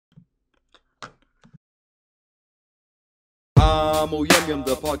AMoo Yum Yum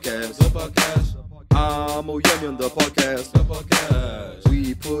the podcast. AMoo Yum Yum the podcast.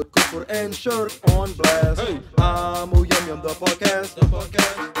 We put Cooper and Shirk on blast. AMoo Yum Yum the podcast.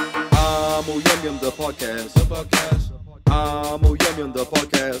 AMoo Yum Yum the podcast. AMoo Yum Yum the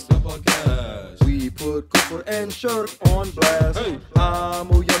podcast. We put Cooper and Shirk on blast.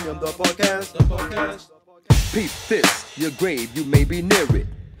 AMoo Yum Yum the podcast. Peep this, your grave, you may be near it.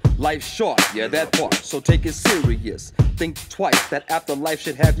 Life's short, yeah, that part, so take it serious. Think twice, that afterlife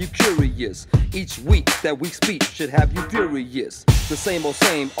should have you curious. Each week, that week's speech should have you furious. The same,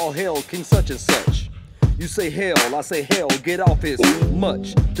 all hail King such and such. You say hell, I say hell, get off is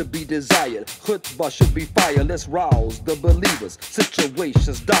much to be desired. Khutbah should be fire, let's rouse the believers.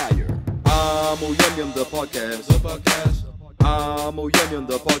 Situations dire. AMoo Yum Yum the podcast. AMoo Yum Yum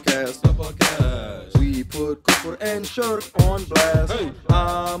the podcast. We put Cooper and Shirk on blast.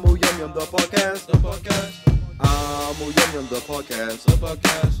 AMoo Yum Yum the podcast. AMoo Yum Yum the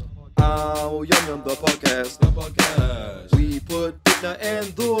podcast. AMoo Yum Yum the podcast. We put Fitna and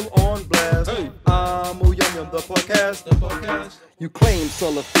Dhul on blast. AMoo Yum Yum the podcast. You claim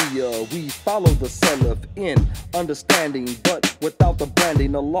Salafiyya, we follow the Salaf in understanding, but without the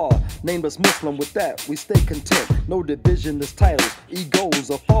branding. Allah named us Muslim, with that we stay content. No divisionist titles,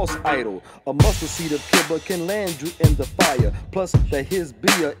 egos a false idol. A mustard seed of kibba can land you in the fire. Plus that his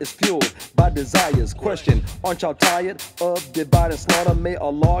beer is fueled by desires. Question, aren't y'all tired of divide and slaughter? May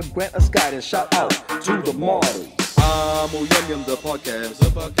Allah grant us guidance. Shout out to the martyrs. AMoo Yum Yum the podcast.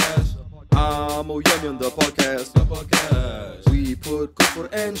 AMoo Yum Yum the podcast. We put Cooper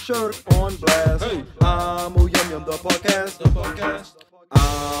and Shirk on blast. AMoo Yum Yum the podcast.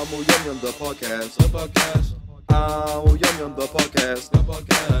 AMoo Yum Yum the podcast. AMoo Yum Yum the podcast.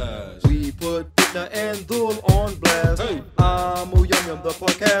 We put Fitna and Dhul on blast. AMoo Yum Yum the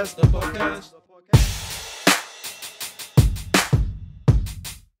podcast.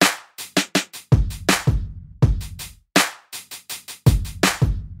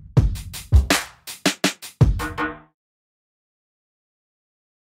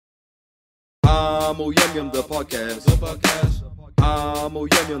 AMoo Yum Yum the podcast. AMoo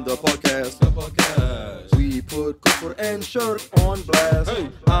Yum Yum the podcast. We put Cooper and Shirk on blast.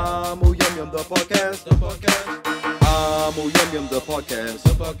 AMoo Yum Yum the podcast. AMoo Yum Yum the podcast.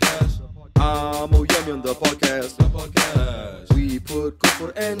 AMoo Yum Yum the podcast. We put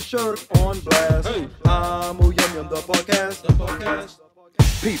Cooper and Shirk on blast. AMoo Yum Yum the podcast.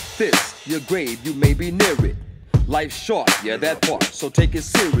 Peep this, your grave, you may be near it. Life's short, yeah, that part, so take it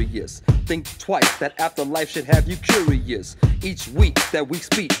serious. Think twice, that afterlife should have you curious. Each week, that week's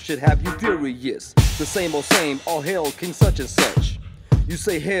speech should have you furious. The same, all hail King such and such. You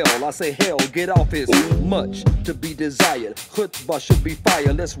say hell, I say hell, get off is much to be desired. Khutbah should be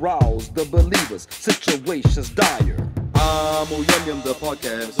fire, let's rouse the believers. Situations dire. AMoo Yum Yum the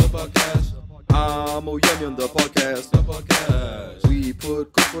podcast. AMoo Yum Yum the podcast. We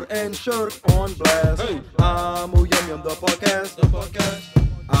put Cooper and Shirk on blast. AMoo Yum Yum the podcast.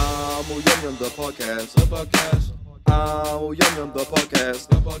 AMoo Yum Yum the podcast. AMoo Yum Yum the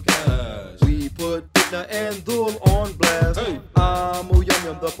podcast. We put Fitna and Dhul on blast. AMoo Yum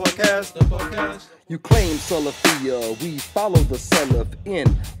Yum the podcast. You claim Salafiyya, we follow the Salaf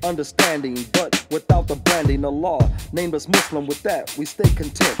in understanding, but without the branding. Allah named us Muslim, with that we stay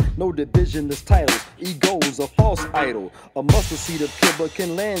content. No divisionist titles, egos a false idol. A mustard seed of kibba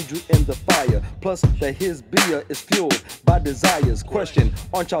can land you in the fire. Plus that his beer is fueled by desires. Question,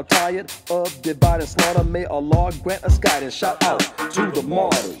 aren't y'all tired of divide and slaughter? May Allah grant us guidance. Shout out to the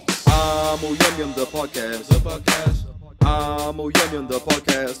martyrs. AMoo Yum Yum the podcast. AMoo Yum Yum the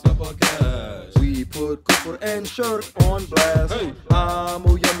podcast. We put Cooper and Shirk on blast.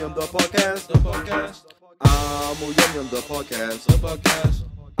 AMoo Yum Yum the podcast. AMoo Yum Yum the podcast.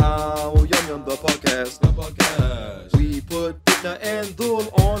 AMoo Yum Yum the podcast. We put Fitna and Dhul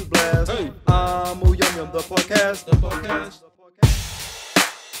on blast. AMoo Yum Yum the podcast.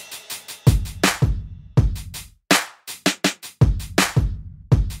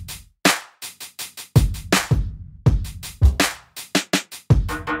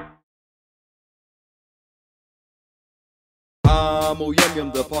 AMoo Yum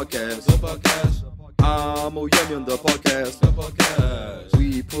Yum the podcast. AMoo Yum Yum the podcast.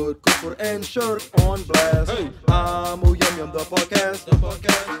 We put Cooper and Shirk on blast. AMoo Yum Yum the podcast.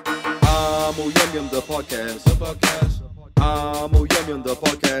 AMoo Yum Yum the podcast. AMoo Yum Yum the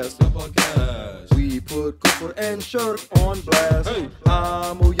podcast. We put Cooper and Shirk on blast.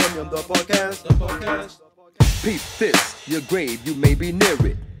 AMoo Yum Yum the podcast. Peep this, your grave, you may be near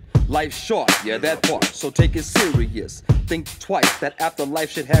it. Life's short, yeah, that part, so take it serious. Think twice, that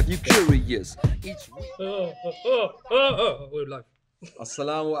afterlife should have you curious. Each week. We're live.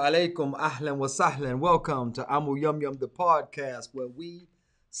 Assalamu alaikum, ahlan wa sahlan. Welcome to AMoo, the podcast, where we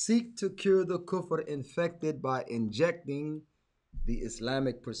seek to cure the kufr infected by injecting the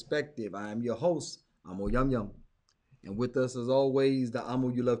Islamic perspective. I am your host, AMoo. And with us, as always, the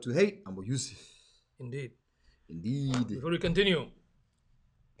AMoo you love to hate, AMoo Yusuf. Indeed. Indeed. Before we continue,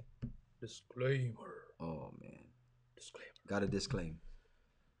 disclaimer. Oh, man. Disclaimer. Gotta disclaim.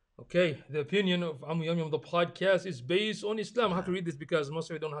 Okay, the opinion of AMoo the podcast is based on Islam. I have to read this because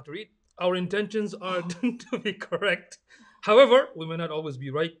most of you don't have to read. Our intentions are to be correct. However, we may not always be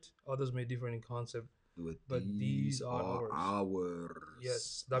right. Others may differ in concept. But these are ours.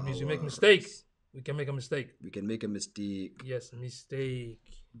 Yes, that means we make mistakes. We can make a mistake. We can make a mistake. Yes, mistake.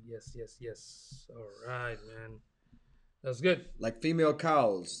 Yes. All right, man. That's good. Like female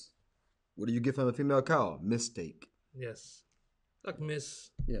cows. What do you get from a female cow? Mistake. Yes. Like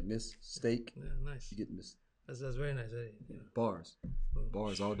miss. Yeah, miss steak. Yeah, nice. You get miss. That's very nice. Eh? Yeah. Bars.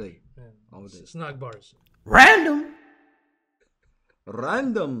 Bars all day. Yeah. All day. Snack bars. Random.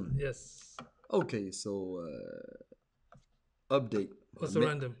 Yes. Okay, so update. What's the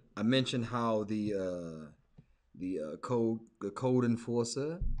random? I mentioned how the code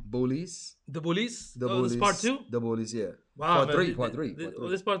enforcer bullies. The bullies? The bullies. This part 2? The bullies, yeah. Wow, Part three.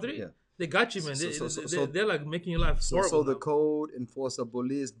 This part 3? Yeah. They got you, man. They're like making your life horrible. So the code enforcer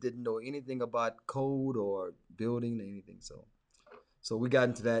bullies didn't know anything about code or building or anything. So we got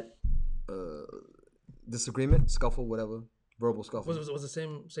into that disagreement, scuffle, whatever, verbal scuffle. Was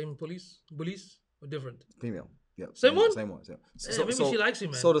the same bullies or different? Female. Yeah. Same one. Same one. So, maybe she likes you,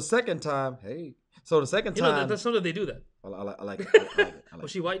 man. So the second time, you know, that's something they do that. I like it. Was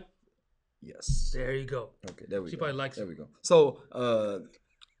she white? Yes. There you go. Okay, there we go. She probably likes There you. we go. So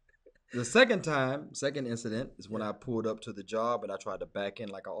the second incident is when I pulled up to the job and I tried to back in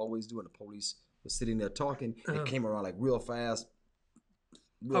like I always do, and the police was sitting there talking. It came around like real fast,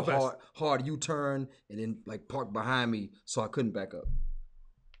 hard U-turn, and then like parked behind me, so I couldn't back up.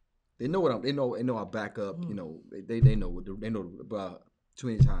 They know they know I back up. You know, they know about too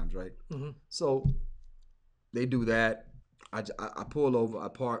many times, right? Mm-hmm. So they do that. I pull over. I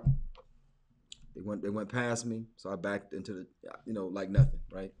park. They went past me, so I backed into the like nothing,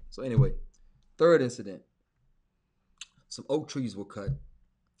 right? So anyway, third incident. Some oak trees were cut.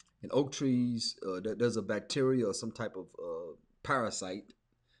 And oak trees, there's a bacteria or some type of parasite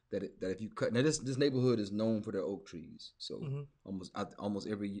that if you cut. Now this neighborhood is known for their oak trees. So almost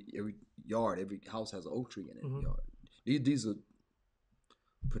every yard, every house has an oak tree in it. Yard. These are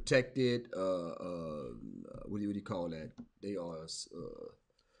protected. What do you call that? They are.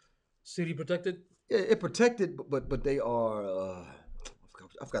 City protected? Yeah, it protected, but they are.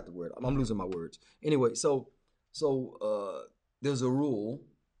 I forgot the word. I'm losing my words. Anyway, so there's a rule,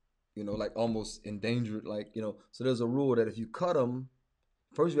 like almost endangered, So there's a rule that if you cut them,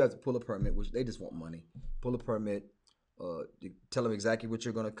 first you have to pull a permit, which they just want money. Pull a permit. You tell them exactly what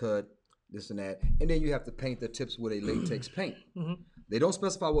you're gonna cut, this and that, and then you have to paint the tips with a latex paint. They don't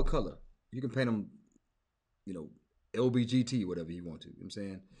specify what color. You can paint them, LBGT, whatever you want to. You know what I'm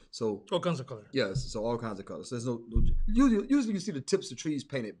saying? So all kinds of color. Yes, so all kinds of colors. So there's no usually you see the tips of trees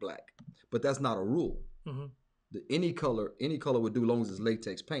painted black, but that's not a rule. Any color would do, as long as it's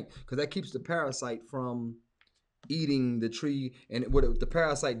latex paint, because that keeps the parasite from eating the tree. And what the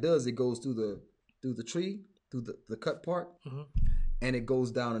parasite does, it goes through the tree, through the cut part, and it goes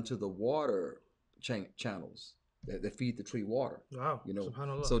down into the water channels that feed the tree water. Wow.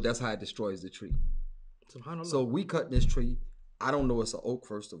 So that's how it destroys the tree. SubhanAllah. So we cutting this tree. I don't know it's an oak,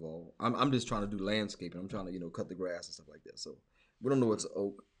 first of all. I'm just trying to do landscaping. I'm trying to, cut the grass and stuff like that. So we don't know it's an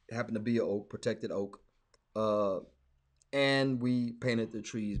oak. It happened to be an oak, protected oak. And we painted the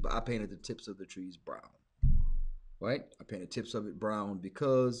trees, but I painted the tips of the trees brown. Right? I painted the tips of it brown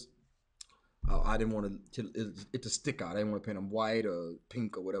because I didn't want it to stick out. I didn't want to paint them white or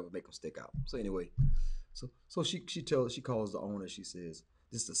pink or whatever, make them stick out. So anyway, so she calls the owner. She says,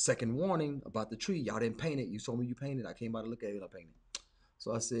 "This is the second warning about the tree. Y'all didn't paint it. You told me you painted it. I came by to look at it and I painted it."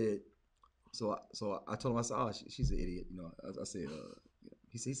 So I said, I told him, I said, "Oh, she's an idiot." I said,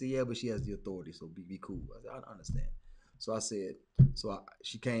 he said, "Yeah, but she has the authority, so be cool." I said, "I understand." So I said,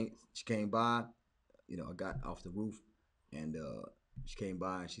 she came by, I got off the roof, and she came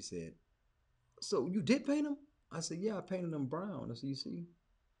by and she said, "So you did paint them?" I said, "Yeah, I painted them brown." I said, "You see?"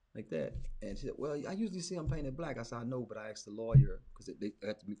 Like that. And she said, "Well, I usually see them painted black." I said, "I know, but I asked the lawyer," because they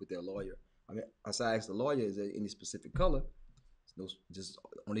had to meet with their lawyer. I said, "I asked the lawyer, is there any specific color?" Just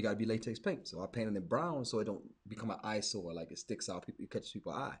only got to be latex paint. So I painted it brown so it don't become an eyesore, like it sticks out. It catches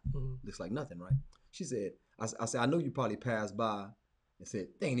people's eye. Looks like nothing, right? She said, I said, I know you probably passed by and said,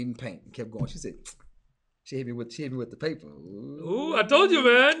 they ain't even paint. And kept going. She said, she hit me with the paper. Ooh, I told you,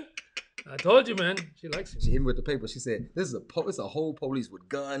 man. She likes you. She hit me with the paper. She said, it's a whole police with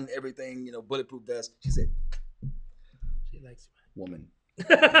gun, everything, bulletproof vest. She said, She likes you, woman.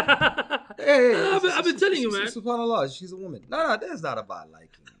 Hey, I've been telling you, man. SubhanAllah, she's a woman. No, that's not about liking.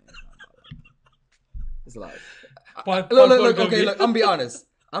 It's a lot. Look, okay, look, I'm gonna be honest.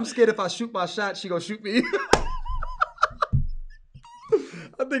 I'm scared if I shoot my shot, she gonna shoot me.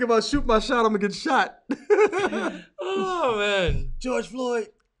 I think if I shoot my shot, I'm gonna get shot. Oh man, George Floyd.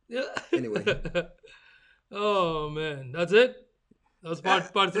 Yeah. Anyway. Oh man, that's it. That was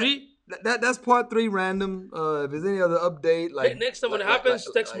part 3. That's part 3 random. If there's any other update, like next time when it happens,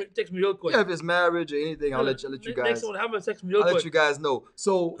 text me real quick. Yeah, if it's marriage or anything, I'll let you guys. Next time when it happens, text me real quick. I'll let you guys know.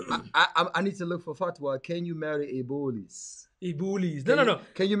 So I need to look for fatwa. Can you marry Ebolis? Ebolis. No.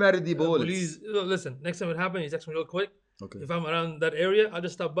 Can you marry the Ebolis? Listen, next time it happens, you text me real quick. Okay. If I'm around that area, I'll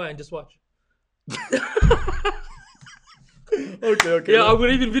just stop by and just watch. Okay. Yeah, I'm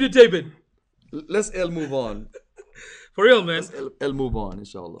gonna even videotape it. Let's move on. For real, man. Let's move on,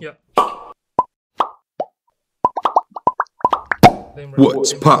 inshallah. Yeah.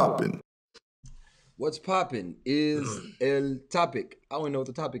 What's poppin'? What's poppin' is el topic. I don't know what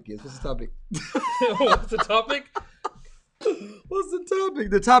the topic is. What's the topic? What's the topic? What's the topic?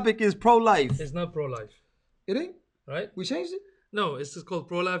 The topic is pro-life. It's not pro-life. It ain't? Right? We changed it? No, it's just called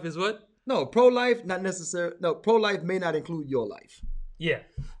pro-life is what? No, pro-life, not necessarily. No, pro-life may not include your life. Yeah.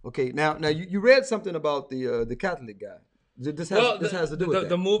 Okay, now you read something about the Catholic guy. This has to do with that.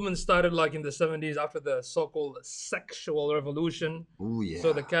 The movement started like in the 70s after the so-called sexual revolution. Oh, yeah.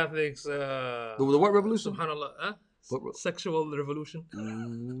 So the Catholics... the what revolution? SubhanAllah. Huh? Sexual revolution.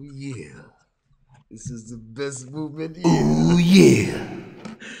 Oh, yeah. This is the best movement. Yeah. Oh, yeah.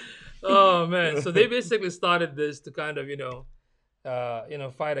 Oh, man. So they basically started this to kind of,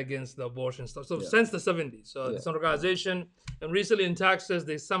 fight against the abortion stuff. So since the 70s. So it's an organization. And recently in Texas,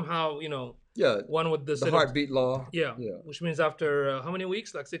 they somehow, one with the heartbeat law. Yeah. Which means after how many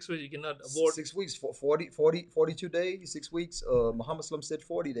weeks? Like 6 weeks, you cannot abort. 6 weeks, 42 days, 6 weeks. Muhammad said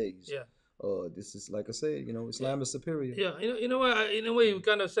 40 days. Yeah. This is, like I said, Islam is superior. Yeah. In a way, we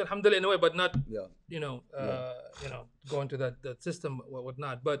kind of said alhamdulillah in a way, but not, going to that system,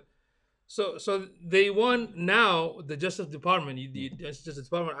 whatnot. But so they want now the Justice Department, the Justice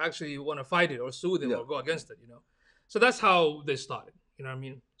Department actually want to fight it or sue them or go against it, So that's how they started. You know what I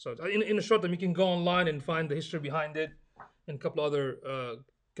mean? So in a short time, you can go online and find the history behind it and a couple other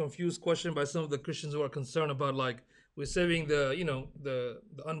confused questions by some of the Christians who are concerned about, like, we're saving the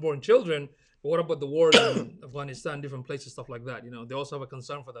unborn children, but what about the wars in Afghanistan, different places, stuff like that? They also have a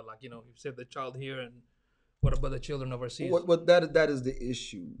concern for that, like, you save the child here, and what about the children overseas? What that is the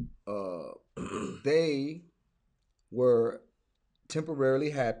issue. They were temporarily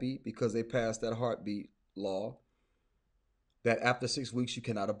happy because they passed that heartbeat law that after 6 weeks you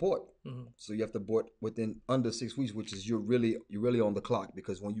cannot abort. Mm-hmm. So you have to abort within under 6 weeks, which is you're really on the clock,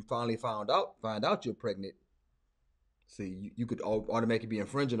 because when you finally find out you're pregnant, see, you could automatically be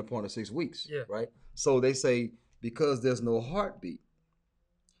infringing upon the 6 weeks, right? So they say because there's no heartbeat.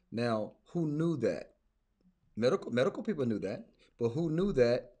 Now, who knew that? Medical people knew that, but who knew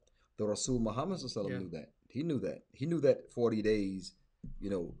that? The Rasul Muhammad knew that. He knew that. He knew that 40 days.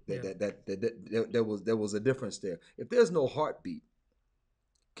 That there was a difference there. If there's no heartbeat,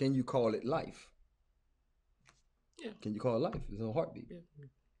 can you call it life? Yeah. Can you call it life? There's no heartbeat. Yeah.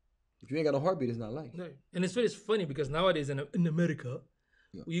 If you ain't got no heartbeat, it's not life. No. And it's very funny because nowadays in America,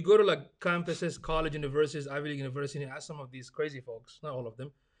 you go to like campuses, college, universities, Ivy League university, and ask some of these crazy folks, not all of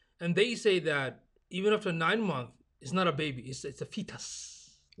them, and they say that even after 9 months, it's not a baby, it's a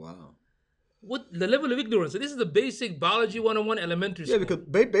fetus. Wow. What the level of ignorance? So this is the basic biology 101 elementary school. Yeah, because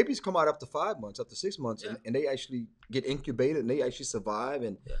babies come out after 5 months, after 6 months, and they actually get incubated and they actually survive.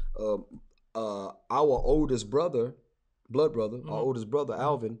 And our oldest brother, blood brother, our oldest brother,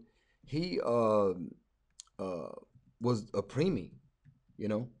 Alvin, he was a preemie,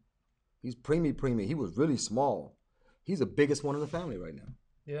 He's preemie. He was really small. He's the biggest one in the family right now.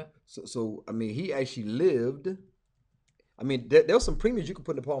 Yeah. So I mean, he actually lived. I mean, there's some preemies you can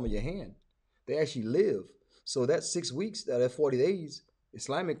put in the palm of your hand. They actually live. So that 6 weeks, that 40 days,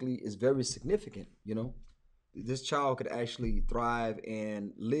 Islamically is very significant, This child could actually thrive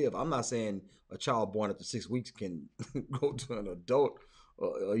and live. I'm not saying a child born after 6 weeks can go to an adult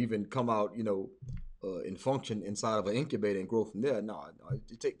or even come out, and function inside of an incubator and grow from there. No,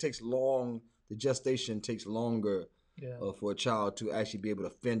 it takes long. The gestation takes longer Yeah. for a child to actually be able to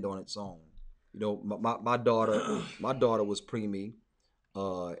fend on its own. You know, my daughter, my daughter was preemie,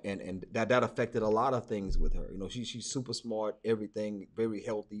 and that affected a lot of things with her. You know, she's super smart, everything, very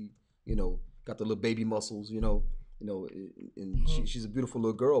healthy. You know, got the little baby muscles. And she's a beautiful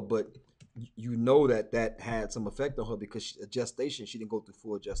little girl, but you know that had some effect on her because gestation, she didn't go through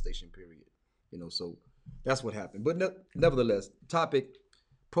full gestation period. You know, so that's what happened. But nevertheless, topic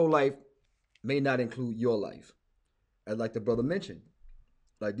pro-life may not include your life, as like the brother mentioned.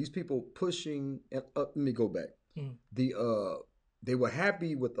 Like these people pushing, and let me go back. The they were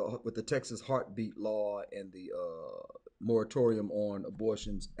happy with the Texas heartbeat law and the moratorium on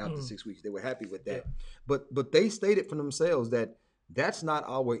abortions after 6 weeks. They were happy with that, but they stated for themselves that that's not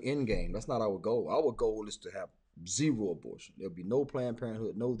our end game. That's not our goal. Our goal is to have zero abortion. There'll be no Planned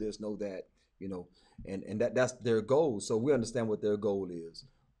Parenthood, no this, no that. You know, and that's their goal. So we understand what their goal is.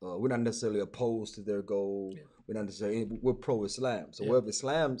 We're not necessarily opposed to their goal. Yeah. We're not necessarily, we're pro-Islam. So whatever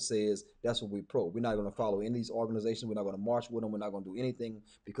Islam says, that's what we're pro. We're not going to follow any of these organizations. We're not going to march with them. We're not going to do anything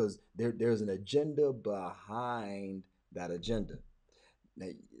because there's an agenda behind that agenda. Now,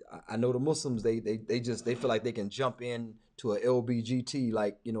 I know the Muslims, they feel like they can jump in to a LBGT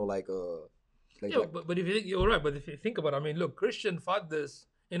but if you think, you're right. But if you think about it, I mean, look, Christian fought this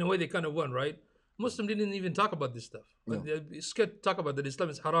in a way they kind of won, right? Muslim didn't even talk about this stuff. No. They're scared to talk about that Islam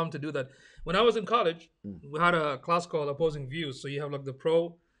is haram to do that. When I was in college, we had a class called Opposing Views. So you have like the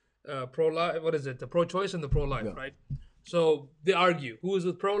pro-life, what is it? The pro-choice and the pro-life, right? So they argue who is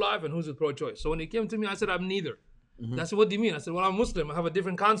with pro-life and who's with pro-choice. So when it came to me, I said, I'm neither. They said, what do you mean? I said, well, I'm Muslim. I have a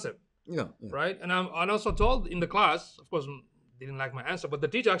different concept. Right? And I'm also told in the class, of course, they didn't like my answer, but the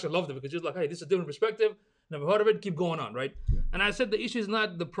teacher actually loved it because he was like, hey, this is a different perspective. Never heard of it. Keep going on, right? And I said the issue is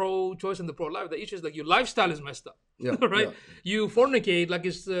not the pro-choice and the pro-life. The issue is like your lifestyle is messed up, right? You fornicate like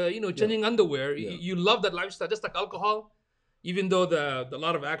it's changing underwear. You love that lifestyle, just like alcohol. Even though a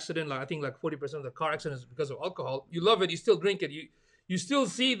lot of accident, like I think like 40% of the car accidents is because of alcohol. You love it. You still drink it. You still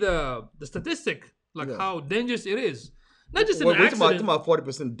see the statistic how dangerous it is. Not just an accident. We're talking about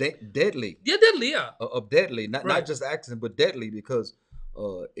 40% deadly. Yeah, deadly. Yeah, of deadly, not just accident, but deadly because.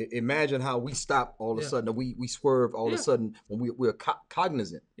 Imagine how we stop all of a sudden, we swerve all of a sudden when we're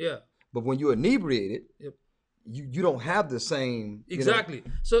cognizant. Yeah. But when you're inebriated, you don't have the same. Exactly.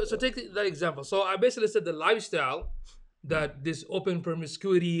 So take that example. So I basically said the lifestyle that this open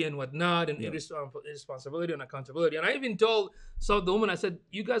promiscuity and whatnot and irresponsibility and accountability. And I even told some of the women, I said,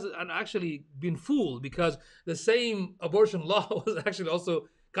 you guys are actually being fooled because the same abortion law was actually also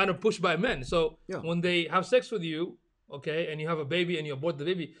kind of pushed by men. So when they have sex with you, okay, and you have a baby and you abort the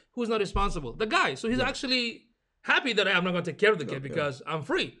baby, who's not responsible? The guy. So he's actually happy that I'm not going to take care of the kid because I'm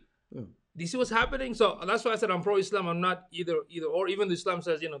free. Do you see what's happening? So that's why I said I'm pro-Islam. I'm not either or. Even the Islam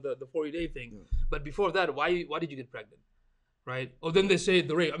says, the 40-day thing. But before that, why did you get pregnant? Right? Or then they say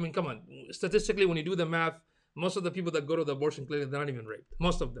the rape. I mean, come on. Statistically, when you do the math, most of the people that go to the abortion clinic, they're not even raped.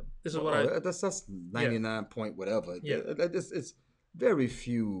 Most of them. This is that's 99 point whatever. It's very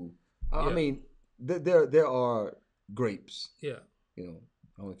few. I mean, there are grapes. I don't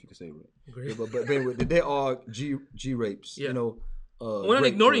know if you can say rape. But there are G rapes. We're not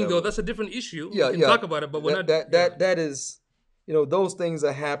ignoring though. That's a different issue. We can talk about it, but we're not. That is, those things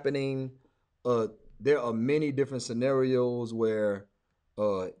are happening. There are many different scenarios where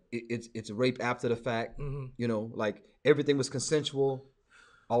it's rape after the fact. Like everything was consensual.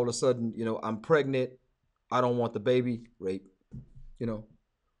 All of a sudden, I'm pregnant. I don't want the baby. Rape.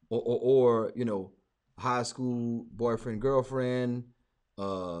 Or high school boyfriend, girlfriend,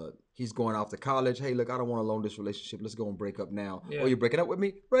 he's going off to college. Hey, look, I don't want to long this relationship. Let's go and break up now. Oh, you're breaking up with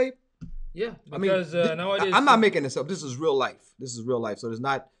me? Rape? Yeah, because nowadays... I'm not making this up. This is real life. So it's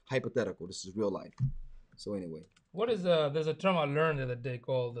not hypothetical. This is real life. So anyway. What is there's a term I learned the other day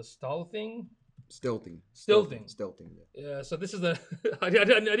called the stilting. Stilting. Yeah, so this is I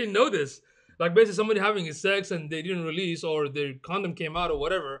didn't know this. Like basically somebody having sex and they didn't release or their condom came out or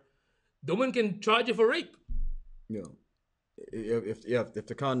whatever, the woman can charge you for rape. If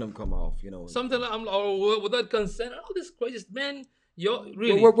the condom come off, something like or without consent. All this crazy man.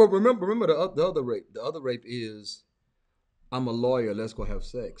 Really. Well, remember the other rape. The other rape is, I'm a lawyer. Let's go have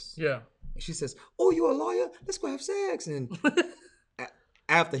sex. Yeah. And she says, "Oh, you're a lawyer? Let's go have sex." And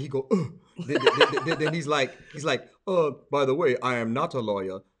after he go, then he's like, by the way, I am not a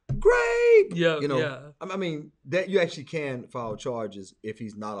lawyer. Great. Yeah. I mean, that you actually can file charges if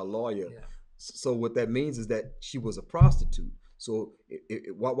he's not a lawyer. Yeah. So what that means is that she was a prostitute. So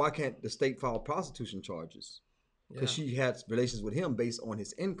why can't the state file prostitution charges? Because she had relations with him based on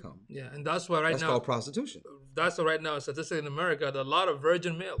his income. Yeah, and that's why that's called prostitution. That's why right now, statistically in America, there are a lot of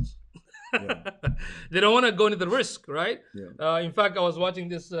virgin males. Yeah. They don't want to go into the risk, right? Yeah. In fact, I was watching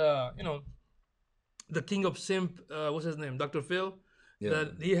this, the king of simp, what's his name, Dr. Phil. Yeah.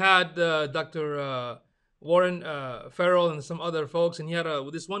 That he had Dr. Warren Farrell and some other folks, and he had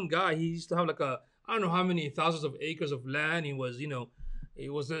this one guy. He used to have like I don't know how many thousands of acres of land. He was, he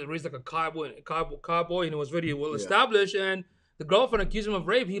was raised like a cowboy, and he was very well Yeah. established. And the girlfriend accused him of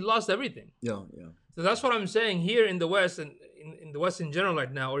rape. He lost everything. Yeah. Yeah. So that's what I'm saying here in the West, and in the West in general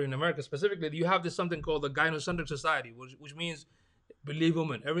right now, or in America specifically, you have this something called the gynocentric society, which means believe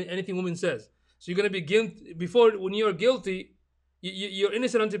women, anything woman says. So you're gonna be guilty before when you're guilty, you're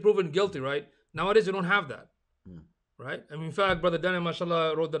innocent until proven guilty, right? Nowadays you don't have that, right? I mean, in fact, Brother Daniel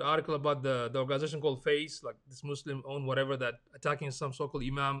Mashallah wrote that article about the organization called FACE, like this Muslim-owned whatever, that attacking some so-called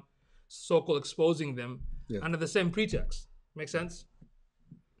imam, so-called exposing them under the same pretext. Make sense?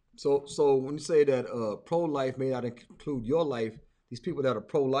 So when you say that pro-life may not include your life, these people that are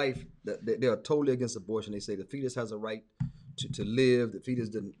pro-life, they are totally against abortion. They say the fetus has a right to live. The fetus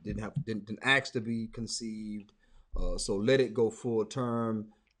didn't ask to be conceived. So let it go full term.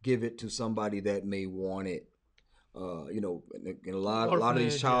 Give it to somebody that may want it. And a lot of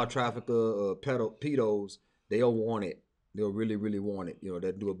these child trafficker pedos, they'll want it. They'll really, really want it. They'll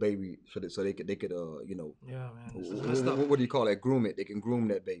do a baby so they could Yeah, man. what do you call that? Groom it. They can groom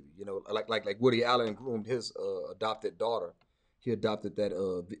that baby. Like Woody Allen groomed his adopted daughter. He adopted that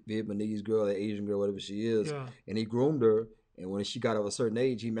Vietnamese girl, that Asian girl, whatever she is, and he groomed her. And when she got of a certain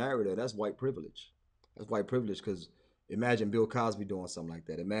age, he married her. That's white privilege. That's white privilege, because imagine Bill Cosby doing something like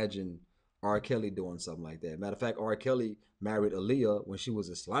that. Imagine R. Kelly doing something like that. Matter of fact, R. Kelly married Aaliyah when she was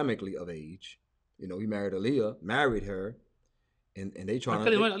Islamically of age. He married Aaliyah, married her, and they trying to I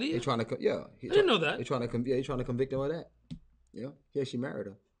didn't know that. They trying to convict him of that. Yeah, she married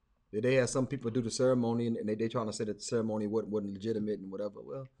her. They had some people do the ceremony, and they trying to say that the ceremony wasn't legitimate and whatever.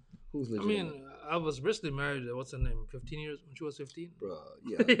 Well, who's legitimate? I mean, I was recently married. What's her name? 15 years when she was 15. Bruh,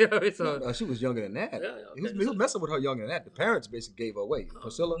 yeah. No, she was younger than that. Yeah, He was messing with her younger than that. The parents basically gave her away.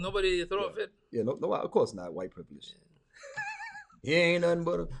 Priscilla. Nobody throw a fit. Yeah, no, of course not. White privilege. He ain't nothing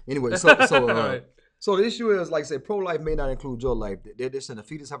but a... Anyway, so the issue is, like I said, pro-life may not include your life. They're saying the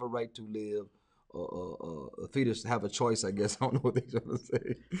fetus have a right to live. A fetus have a choice, I guess. I don't know what they're trying to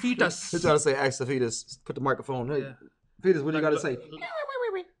say. Fetus. They're trying to say, ask the fetus, put the microphone. Hey, fetus, what do you got to say?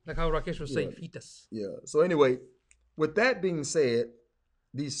 Like how Rakesh would say, fetus. Yeah. So anyway, with that being said,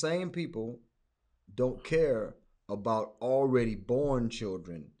 these same people don't care about already born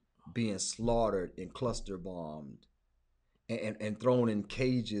children being slaughtered and cluster bombed and thrown in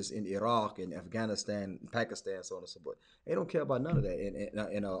cages in Iraq and Afghanistan, and Pakistan, so on and so forth. They don't care about none of that.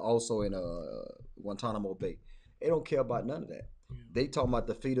 And also in Guantanamo Bay, they don't care about none of that. They talking about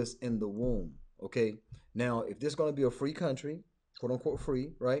the fetus in the womb. Okay. Now, if this is going to be a free country, quote unquote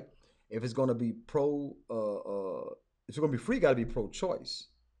free, right? If it's going to be if it's going to be free, got to be pro-choice.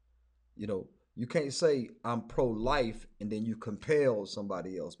 You can't say I'm pro-life and then you compel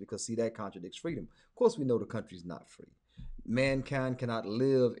somebody else, because see, that contradicts freedom. Of course, we know the country's not free. Mankind cannot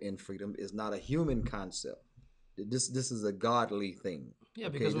live in freedom. It's not a human concept. This is a godly thing. Yeah,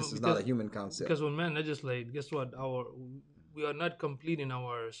 because this is not a human concept. Because when men legislate, guess what? We are not complete in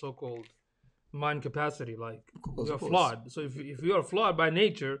our so-called mind capacity. Like, we are flawed. So if we are flawed by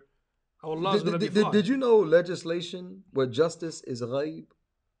nature, our law is going to be flawed. Did you know legislation where justice is ghaib,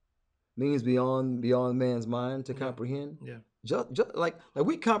 means beyond man's mind to comprehend? Yeah. Just like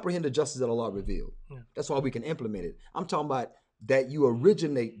we comprehend the justice that Allah revealed. Yeah. That's why we can implement it. I'm talking about that you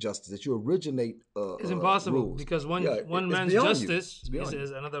originate justice, that you originate it's impossible rules. Because one man's justice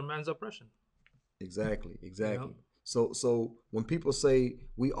is another man's oppression. Exactly. So when people say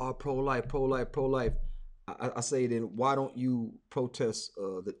we are pro-life, I say, then why don't you protest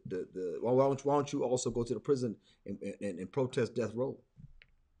why don't you also go to the prison and protest death row?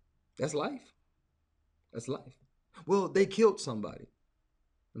 That's life. Well, they killed somebody.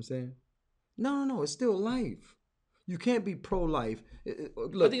 I'm saying, no, it's still life. You can't be pro-life.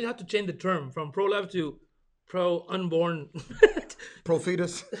 Look, I think you have to change the term from pro-life to pro-unborn.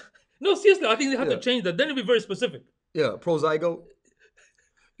 Pro-fetus? No, seriously, I think they have to change that. Then it'll be very specific. Yeah, pro-zygote.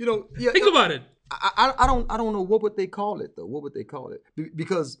 Think about it. I don't know what would they call it though. What would they call it?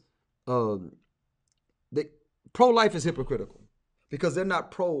 Because pro-life is hypocritical, because they're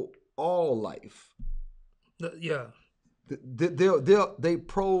not pro all life. They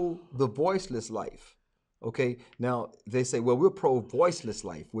pro the voiceless life. Okay, now they say, well, we're pro voiceless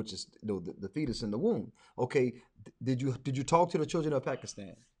life, which is the fetus in the womb. Okay, did you talk to the children of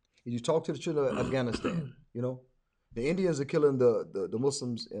Pakistan? Did you talk to the children of Afghanistan? The Indians are killing the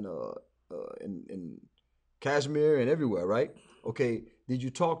Muslims in Kashmir and everywhere, right? Okay, Did you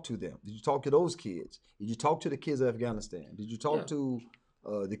talk to them? Did you talk to those kids? Did you talk to the kids of Afghanistan? Did you talk to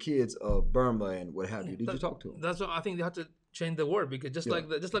the kids of Burma and what have you? Did you talk to them? That's what I think they have to change the word, because just like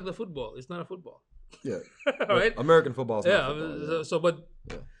the football, it's not a football. Yeah. Right. American football is not football. So but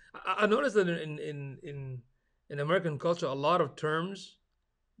I noticed that in American culture, a lot of terms,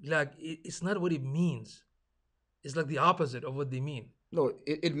 like it's not what it means. It's like the opposite of what they mean. No,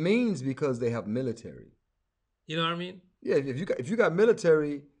 it means because they have military. You know what I mean? Yeah, if you got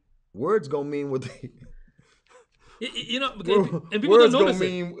military, words gonna mean what they. You know, and people don't notice it.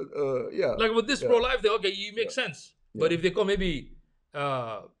 Mean, like with this pro-life, you make sense. But if they call maybe,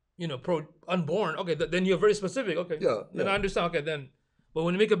 pro unborn, okay, then you're very specific. Okay, then I understand. Okay, then, but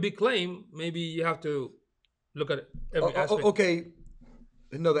when you make a big claim, maybe you have to look at every aspect. Okay,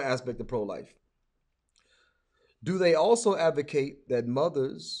 another aspect of pro-life. Do they also advocate that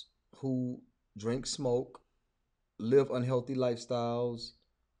mothers who drink, smoke, live unhealthy lifestyles,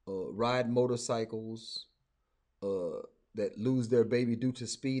 ride motorcycles, that lose their baby due to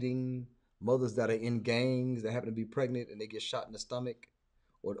speeding, mothers that are in gangs that happen to be pregnant and they get shot in the stomach,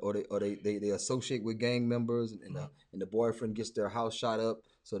 or they associate with gang members and the boyfriend gets their house shot up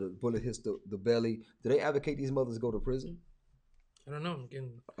so the bullet hits the belly? Do they advocate these mothers go to prison? I don't know.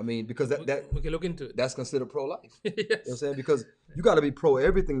 Because that we can look into it. That's considered pro-life. Yes. You know what I'm saying? Because you got to be pro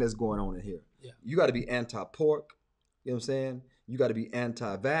everything that's going on in here. Yeah. You got to be anti-pork. You know what I'm saying? You got to be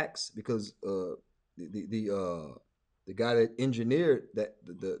anti-vax because the guy that engineered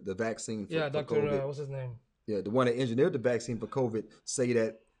the vaccine for Dr. COVID. What's his name? Yeah, the one that engineered the vaccine for COVID say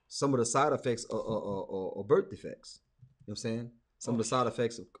that some of the side effects are birth defects. You know what I'm saying? Some of the side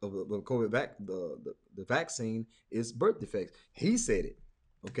effects of the COVID the vaccine is birth defects. He said it.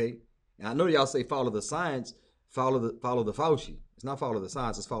 Okay, and I know y'all say follow the science, follow the Fauci. It's not follow the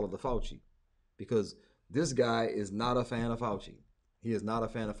science, it's follow the Fauci, because this guy is not a fan of Fauci. He is not a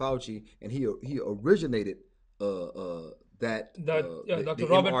fan of Fauci, and he originated the Robert,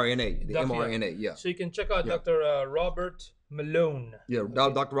 mRNA, the mRNA. Yeah. So you can check out Dr. Robert Malone. Yeah,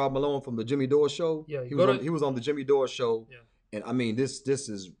 Dr. Rob Malone from the Jimmy Dore show. Yeah, he was on the Jimmy Dore show. Yeah. And I mean, this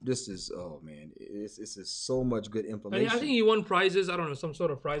is oh man, it's just so much good information. I think he won prizes. I don't know, some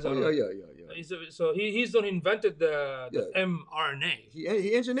sort of prize. Yeah. So he's the one who invented the mRNA.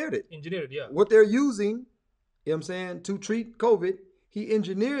 He engineered it. Yeah. What they're using, you know what I'm saying, to treat COVID, he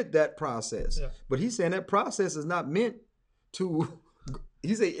engineered that process. Yeah. But he's saying that process is not meant to.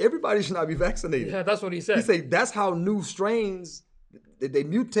 He say everybody should not be vaccinated. Yeah, that's what he said. He say that's how new strains. They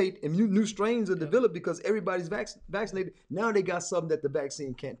mutate and new strains are developed because everybody's vaccinated. Now they got something that the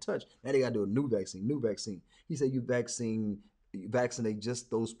vaccine can't touch. Now they got to do a new vaccine. He said you vaccinate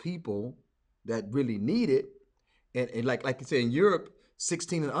just those people that really need it. And like you said, in Europe,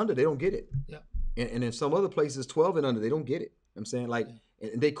 16 and under, they don't get it. Yeah. And in some other places, 12 and under, they don't get it. I'm saying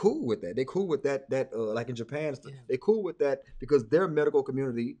and they cool with that. They cool with that like in Japan, they cool with that because their medical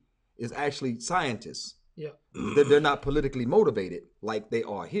community is actually scientists. Yeah, they're not politically motivated like they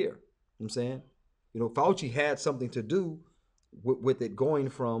are here. You know what I'm saying? Fauci had something to do with it going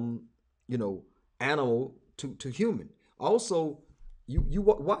from, animal to human. Also, you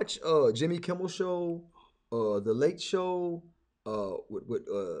watch Jimmy Kimmel show, The Late Show,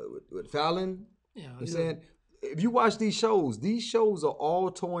 with Fallon. Yeah, you know what I'm saying? If you watch these shows are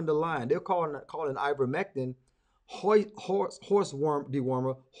all towing the line. They're calling ivermectin horse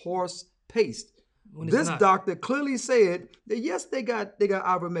dewormer, horse paste. This doctor clearly said that yes, they got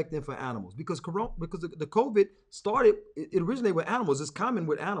ivermectin for animals because the COVID started. It originated with animals. It's common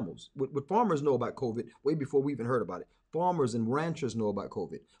with animals. What farmers know about COVID way before we even heard about it. Farmers and ranchers know about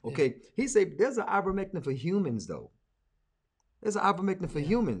COVID. Okay, yeah. He said there's an ivermectin for humans though. There's an ivermectin for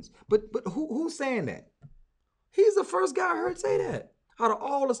humans. But who's saying that? He's the first guy I heard say that. Out of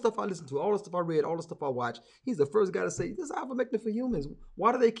all the stuff I listened to, all the stuff I read, all the stuff I watched, he's the first guy to say, this is ivermectin for humans.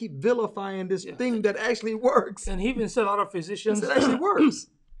 Why do they keep vilifying this thing that actually works? And he even said a lot of physicians... It actually works.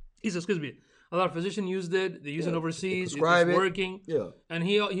 A lot of physicians used it. They use it overseas. It's working. Yeah. And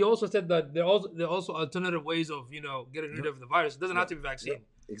he also said that there are also alternative ways of, getting rid of the virus. It doesn't have to be vaccine. Yep.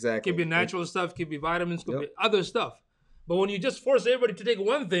 Exactly. Could be natural stuff, could be vitamins, could be other stuff. But when you just force everybody to take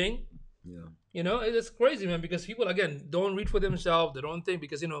one thing... Yeah. It's crazy, man, because people, again, don't read for themselves. They don't think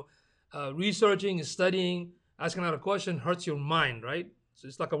because, researching, studying, asking out a question hurts your mind, right? So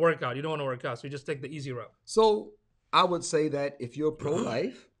it's like a workout. You don't want to work out, so you just take the easy route. So I would say that if you're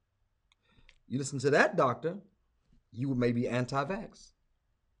pro-life, you listen to that doctor, you may be anti-vax.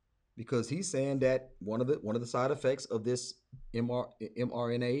 Because he's saying that one of the side effects of this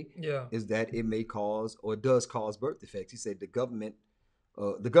mRNA is that it may cause or does cause birth defects. He said the government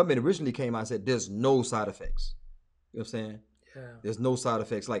originally came out and said there's no side effects. You know what I'm saying? Yeah. There's no side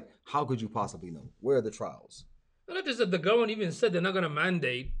effects. Like, how could you possibly know? Where are the trials? And not just that the government even said they're not going to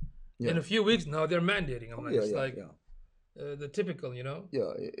mandate. In Yeah. a few weeks now, they're mandating. I'm Oh like, yeah, it's yeah, like yeah, the typical, you know.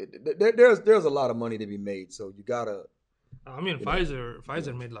 yeah. There's a lot of money to be made, so you gotta, I mean, you know,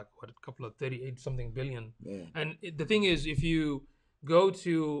 Pfizer made like what, a couple of 38 something billion. yeah. And the thing is, if you go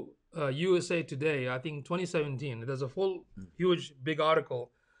to USA Today, I think 2017, there's a full huge big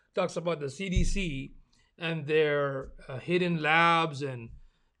article talks about the CDC and their hidden labs and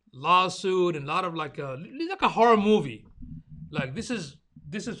lawsuit and a lot of it's like a horror movie. Like this is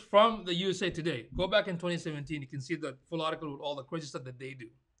from the USA Today. Go back in 2017, you can see the full article with all the crazy stuff that they do.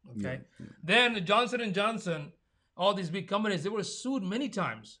 Okay, then Johnson and Johnson, all these big companies, they were sued many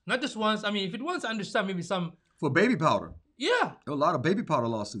times, not just once. I mean, if it once, I understand maybe some. For baby powder, Yeah, there were a lot of baby powder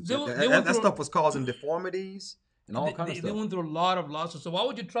lawsuits. they went That through. stuff was causing deformities and all kind of They stuff. went through a lot of lawsuits. So why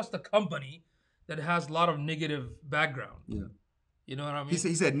would you trust a company that has a lot of negative background? Yeah. You know what I He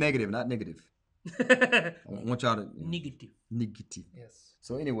mean? said negative, not negative. I want y'all to Negative. negative. Yes.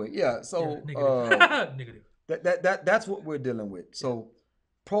 So anyway, yeah. So Negative. Negative. that's what we're dealing with. So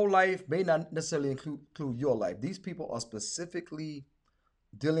pro-life may not necessarily include your life. These people are specifically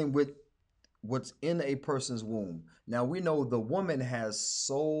dealing with what's in a person's womb. Now we know the woman has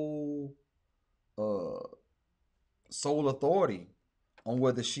uh, sole authority on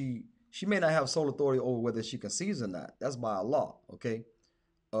whether she may not have sole authority over whether she conceives or not. That's by a law, okay?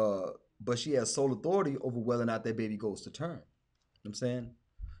 But she has sole authority over whether or not that baby goes to term. You know what I'm saying?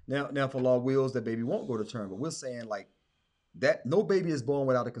 Now, if the law wills, that baby won't go to term. But we're saying like that no baby is born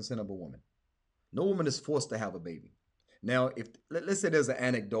without the consent of a woman. No woman is forced to have a baby. Now, if let's say there's an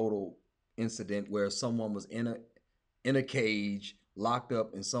anecdotal incident where someone was in a cage, locked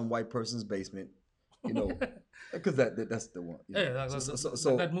up in some white person's basement, you know, because that's the one. You know. Yeah,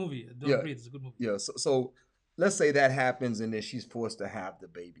 that movie, Don't Breathe, is a good movie. Yeah, so let's say that happens and then she's forced to have the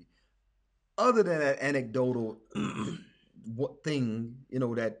baby. Other than that anecdotal what thing, you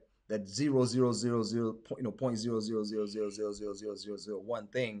know, that 0.000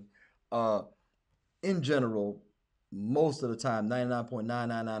 0.000000001 thing, in general, most of the time,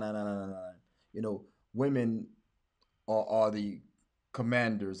 99.9999999, you know, women are the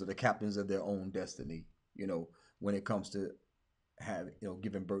commanders or the captains of their own destiny, you know, when it comes to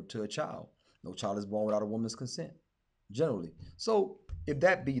giving birth to a child. No child is born without a woman's consent, generally. So if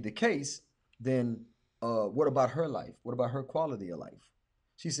that be the case, then what about her life? What about her quality of life?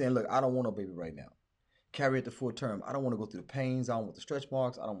 She's saying, look, I don't want a baby right now. Carry it to full term. I don't want to go through the pains. I don't want the stretch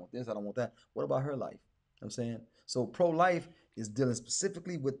marks. I don't want this. I don't want that. What about her life? I'm saying. So pro-life is dealing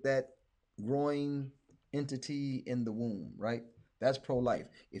specifically with that growing entity in the womb, right? That's pro-life.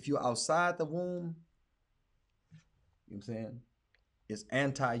 If you're outside the womb, you know what I'm saying? It's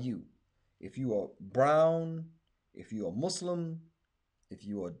anti-you. If you are brown, if you are Muslim, if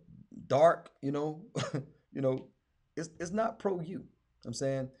you are dark, you know, it's not pro-you. I'm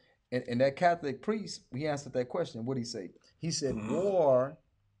saying. And that Catholic priest, he answered that question. What did he say? He said, war.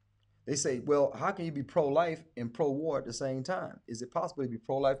 They say, well, how can you be pro-life and pro-war at the same time? Is it possible to be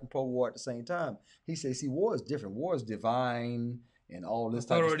pro-life and pro-war at the same time? He says, see, war is different. War is divine and all this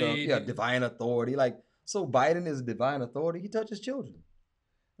authority, type of stuff. Yeah, divine authority. Like, so Biden is a divine authority. He touches children.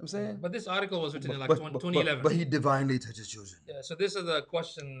 I'm saying. But this article was written in 2011. But he divinely touches children. Yeah, so this is the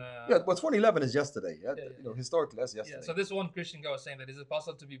question. But 2011 is yesterday. Historically, that's yesterday. Yeah, so this one Christian guy was saying that is it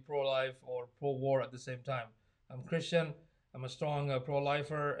possible to be pro-life or pro-war at the same time? I'm Christian. I'm a strong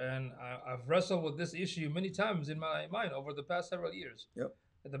pro-lifer, and I've wrestled with this issue many times in my mind over the past several years. Yep.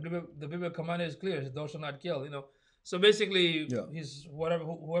 The Biblical command is clear: "Thou shalt not kill." You know. So basically, he's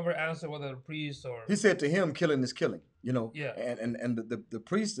whoever answered, whether a priest or he said to him, "Killing is killing." You know. Yeah. And the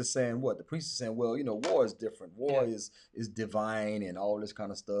priest is saying what? The priest is saying, well, you know, war is different. War is divine and all this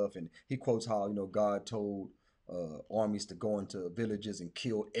kind of stuff. And he quotes how God told armies to go into villages and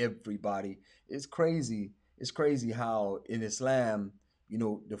kill everybody. It's crazy. It's crazy how in Islam,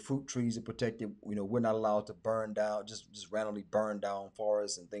 the fruit trees are protected. We're not allowed to burn down, just randomly burn down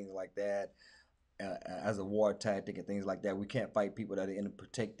forests and things like that as a war tactic and things like that. We can't fight people that are in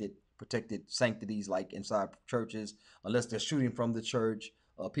protected sanctities like inside churches unless they're shooting from the church.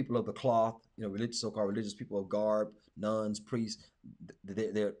 People of the cloth, so-called religious people of garb, nuns, priests,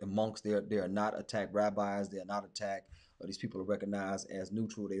 they're monks. They are not attacked. Rabbis, they are not attacked. These people are recognized as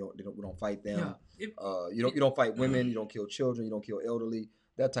neutral. We don't fight them. Yeah. You don't fight women. You don't kill children. You don't kill elderly.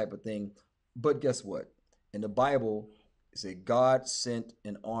 That type of thing. But guess what? In the Bible, it said God sent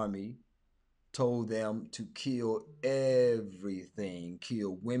an army, told them to kill everything,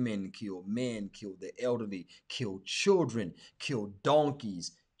 kill women, kill men, kill the elderly, kill children, kill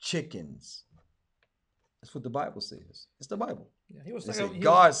donkeys, chickens. That's what the Bible says. It's the Bible. Yeah, he was They talking. say He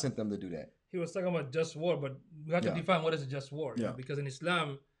God was, sent them to do that. he was talking about just war, but we have to Yeah. define what is a just war. Yeah. Because in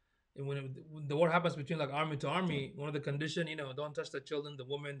Islam, and when the war happens between like army to army, one of the condition, don't touch the children, the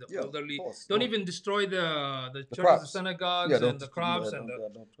women, the Yeah, of elderly. course. Don't No. even destroy the churches, the crops. synagogues, Yeah, don't and the crops and the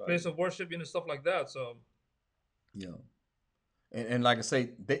don't try place to- of worship, stuff like that. So Yeah, and like I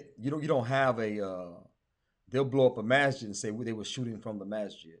say, you don't have a they'll blow up a masjid and say they were shooting from the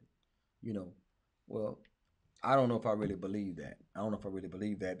masjid. Well, I don't know if I really believe that. I don't know if I really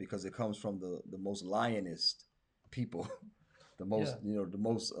believe that because it comes from the most lionist people, the most the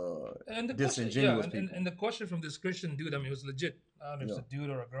most and the disingenuous question, people. and the question from this Christian dude, I mean, it was legit. I don't know if it's a dude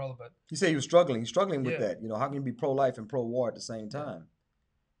or a girl, but He said he was struggling. He's struggling with Yeah. that. How can you be pro-life and pro-war at the same time?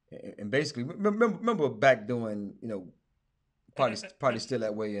 And basically, remember back doing, probably still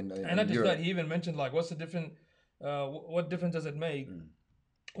that way in and not just Europe. that, he even mentioned like, what's the different, what difference does it make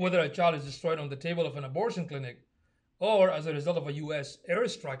whether a child is destroyed on the table of an abortion clinic or as a result of a U.S.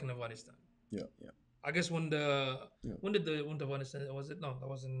 airstrike in Afghanistan? Yeah. I guess when Afghanistan was it? No, that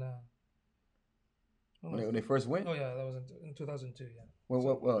was in. When they first went. Oh yeah, that was in 2002. Yeah.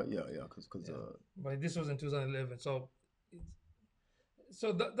 Well, yeah, because But this was in 2011. So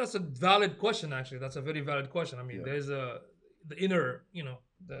that's a valid question. Actually, that's a very valid question. I mean, there's the inner,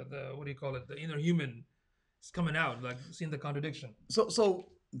 the what do you call it? The inner human is coming out, like seeing the contradiction. So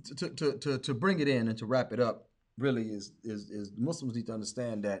to bring it in and to wrap it up, really is Muslims need to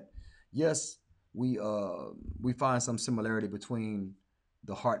understand that yes, we find some similarity between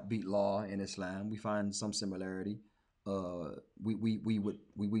the heartbeat law in Islam. We find some similarity. We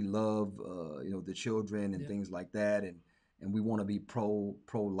love the children and things like that, and we want to be pro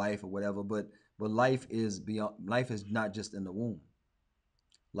life or whatever. But life is beyond. Life is not just in the womb.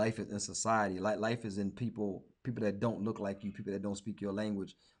 Life is in society. Life is in people that don't look like you, people that don't speak your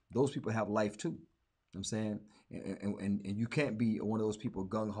language. Those people have life too. I'm saying, and you can't be one of those people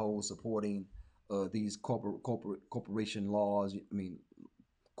gung ho supporting these corporation laws. I mean,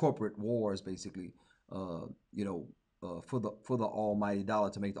 corporate wars, basically. For the almighty dollar,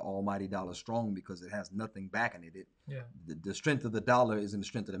 to make the almighty dollar strong, because it has nothing backing it. The strength of the dollar is in the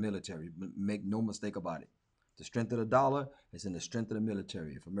strength of the military. Make no mistake about it. The strength of the dollar is in the strength of the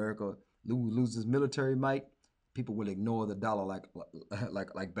military. If America loses military might, people will ignore the dollar like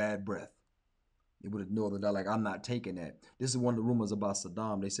bad breath. They would ignore the dollar like, I'm not taking that. This is one of the rumors about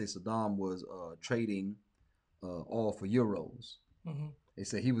Saddam. They say Saddam was trading oil for euros. Mm-hmm. They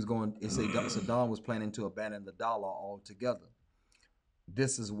say Saddam was planning to abandon the dollar altogether.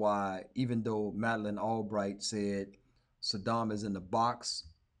 This is why, even though Madeleine Albright said Saddam is in the box,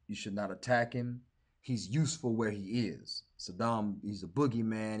 you should not attack him, he's useful where he is. Saddam, he's a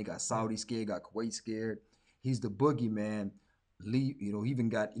boogeyman. He got Saudi scared, got Kuwait scared. He's the boogeyman. He even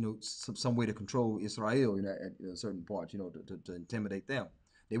got some way to control Israel at certain parts, to intimidate them.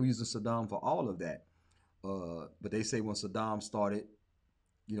 They were using Saddam for all of that. But they say when Saddam started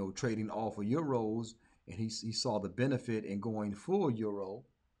trading oil for euros, and he saw the benefit in going full euro.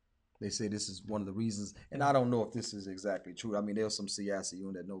 They say this is one of the reasons, and I don't know if this is exactly true. I mean, there's some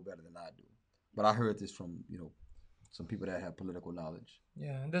Siyasiyun that know better than I do, but I heard this from some people that have political knowledge.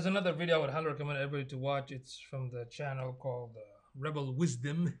 Yeah, and there's another video I would highly recommend everybody to watch. It's from the channel called Rebel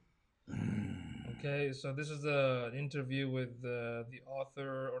Wisdom. Okay, so this is an interview with the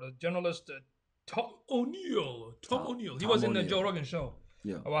author or the journalist Tom O'Neill. He was in the Joe Rogan show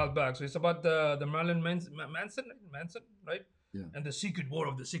a while back. So it's about the Marilyn Manson, right? Yeah. And the secret war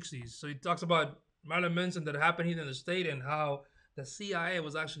of the 60s. So he talks about Marilyn Manson that happened here in the state and how the CIA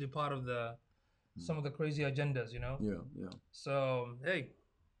was actually part of some of the crazy agendas, Yeah. So, hey,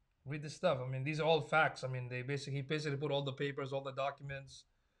 read this stuff. I mean, these are all facts. I mean, he basically put all the papers, all the documents,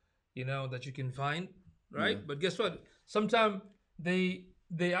 that you can find, right? Yeah. But guess what? Sometimes they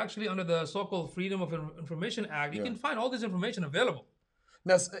actually, under the so-called Freedom of Information Act, you can find all this information available.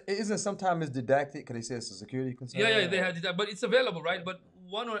 Now, isn't sometimes it's didactic? Because they say it's a security concern. Yeah, they had that, but it's available, right? But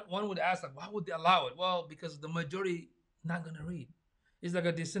one would ask, like, why would they allow it? Well, because the majority not gonna read. It's like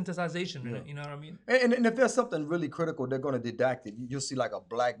a desensitization, you know what I mean? And if there's something really critical, they're going to didact it. You'll see like a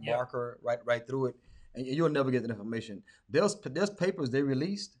black marker right through it, and you'll never get the information. There's papers they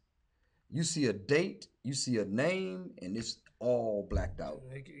released. You see a date, you see a name, and it's all blacked out.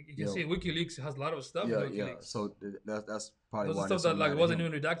 You can see WikiLeaks has a lot of stuff. Yeah. So that's probably why. Those stuff that like wasn't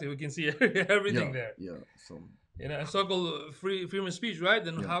even redacted. We can see everything there. Yeah. So and so-called freedom of speech, right?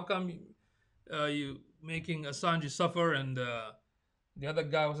 Then how come you making Assange suffer and the other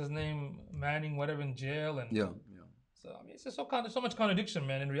guy, what's his name, Manning, whatever, in jail, and So I mean, it's just so much contradiction,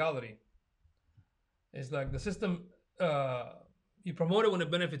 man. In reality, it's like the system you promote it when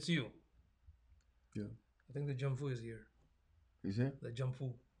it benefits you. Yeah. I think the Jamfu is here. You see? The Jamfu.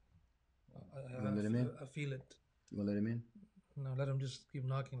 You gonna let him in? I feel it. You gonna let him in? No, let him just keep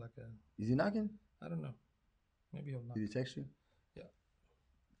knocking like a. Is he knocking? I don't know. Maybe he'll knock. Did he text you? Yeah.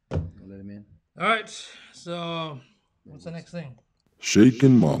 You gonna let him in? All right. So, what's the next thing?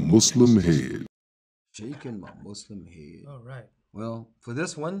 Shaking my Muslim head. Shaking my Muslim head. All right. Well, for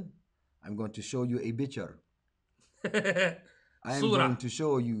this one, I'm going to show you a picture. I am Surah. going to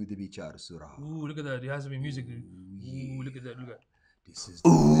show you the picture, Surah. Ooh, look at that. There has to be music. Ooh, look at that. Look at that. This is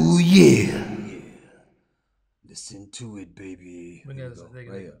Ooh, yeah. Listen to it, baby. Bring Here it we out, go. take it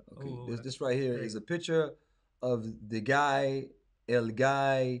Right out. here. Okay. Ooh, This right here great. is a picture of the guy. El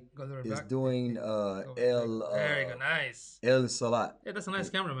guy Go there is back. doing Go El back. There you go. Nice. El Salat. Yeah, that's a nice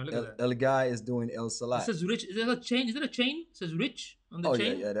camera, man. Look at that. El guy is doing El It Salat. says rich. Is that a chain? Is it a chain? It says rich on the Oh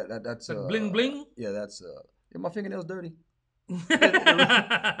chain. yeah. That's Like bling bling. Yeah, that's yeah, my fingernails dirty.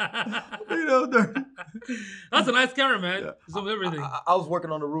 That's Fingernails dirty. a nice camera, man. Yeah. Some of everything. I was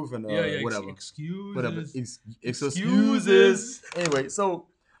working on the roof and yeah. whatever. Excuses. Whatever. Excuses. Excuses. Anyway, so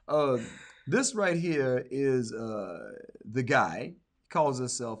this right here is the guy. He calls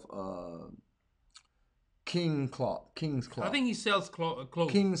himself King's Cloth. I think he sells clothes.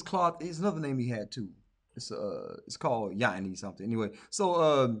 King's Cloth is another name he had too. It's called Yani something. Anyway,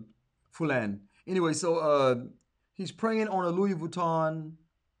 so Fulan. Anyway, so he's praying on a Louis Vuitton.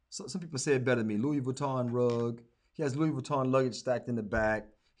 So, some people say it better than me. Louis Vuitton rug. He has Louis Vuitton luggage stacked in the back.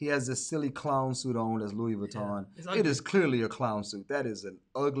 He has this silly clown suit on that's Louis Vuitton. Yeah, it is clearly a clown suit. That is an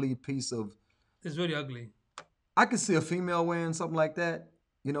ugly piece of. It's very ugly. I could see a female wearing something like that.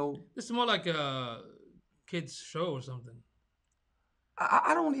 You know. This is more like a kid's show or something.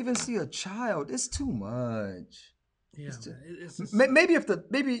 I don't even see a child. It's too much. Yeah, It's man. It's just, Maybe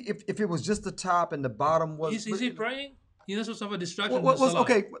if it was just the top and the bottom was. is he praying? He knows what's a distraction. What was Salah.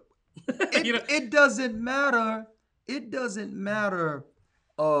 okay? You know- It doesn't matter. It doesn't matter.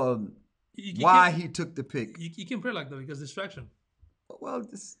 You Why can't- he took the pic? You can pray like that because distraction. Well,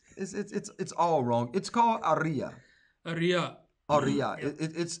 it's all wrong. It's called Aria. Riyah. Aria. Yeah.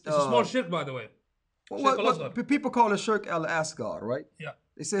 It's It's a small shirk, by the way. Shirk al-Asghar. people call it shirk al asghar, right? Yeah.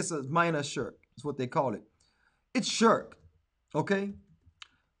 They say it's a minor shirk. That's what they call it. It's shirk. Okay.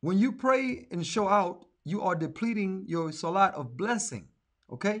 When you pray and show out, you are depleting your salat of blessing.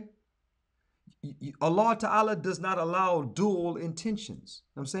 Okay. Allah Ta'ala does not allow dual intentions.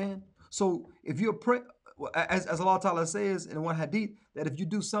 You know what I'm saying? So if you're praying, as Allah Ta'ala says in one hadith, that if you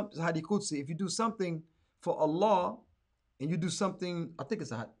do something, hadith Qudsi, if you do something for Allah and you do something, I think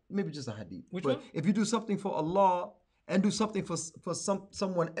it's maybe just a hadith. Which but one? if you do something for Allah and do something for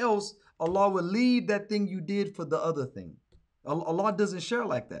someone else, Allah will leave that thing you did for the other thing. Allah doesn't share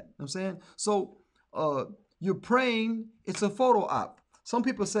like that. You know what I'm saying? So you're praying, it's a photo op. Some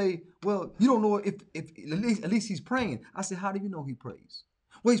people say, well, you don't know if at least he's praying. I say, how do you know he prays?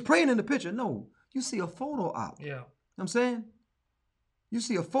 Well, he's praying in the picture. No, you see a photo op. Yeah. You know what I'm saying? You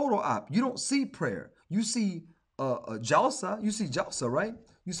see a photo op. You don't see prayer. You see a jalsa. You see jalsa, right?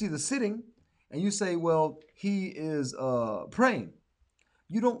 You see the sitting, and you say, well, he is praying.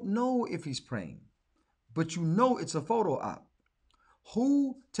 You don't know if he's praying, but you know it's a photo op.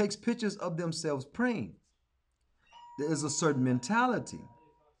 Who takes pictures of themselves praying? There is a certain mentality.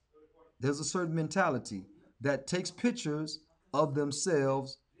 There's a certain mentality that takes pictures of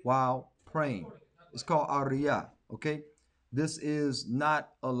themselves while praying. It's called Ariya, okay? This is not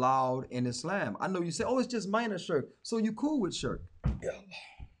allowed in Islam. I know you say, oh, it's just minor shirk. So you cool with shirk. Yeah.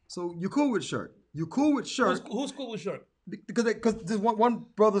 So you cool with shirk. You cool with shirk. Who's cool with shirk? Because one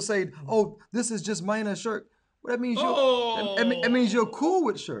brother said, oh, this is just minor shirk. Well, that means that means you're cool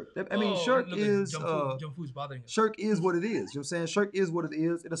with shirk. That means shirk is Jamfu's bothering us. shirk is what it is. You know what I'm saying? Shirk is what it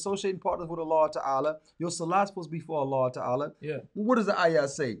is. It associating partners with Allah Ta'ala. Your salat supposed to be for Allah Ta'ala. Yeah. What does the ayah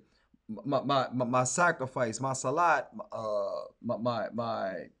say? My sacrifice, my salat,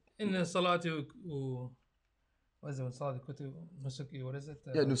 my In the salatu, what is it? Salatu kutu nusuki. What is it?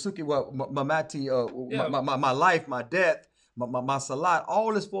 yeah, nusuki, what mamati, Yeah. my life, my death, my salat,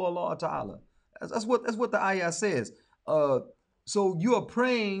 all is for Allah Ta'ala. That's what the ayah says. So you are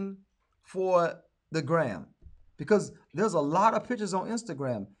praying for the gram, because there's a lot of pictures on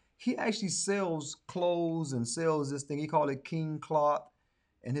Instagram. He actually sells clothes and sells this thing. He called it King Cloth,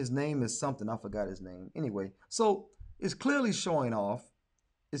 and his name is something. I forgot his name. Anyway, so it's clearly showing off.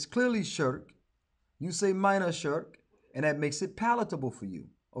 It's clearly shirk. You say minor shirk, and that makes it palatable for you.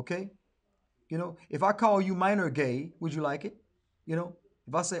 Okay? You know, if I call you minor gay, would you like it? You know,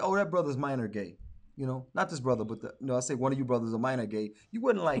 if I say, oh, that brother's minor gay, you know, not this brother, but I say one of you brothers are minor gay, you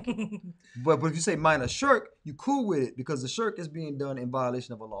wouldn't like it. but if you say minor shirk, you cool with it, because the shirk is being done in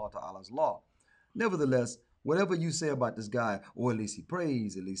violation of Allah Ta'ala's law. Nevertheless, whatever you say about this guy, or at least he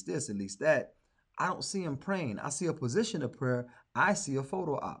prays, at least this, at least that, I don't see him praying. I see a position of prayer. I see a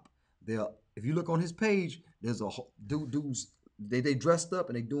photo op. There, if you look on his page, there's a dudes. They dressed up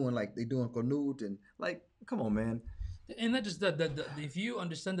and they doing qanut and like, come on, man. And not just that, if you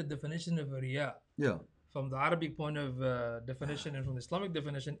understand the definition of riya Yeah. from the Arabic point of definition and from the Islamic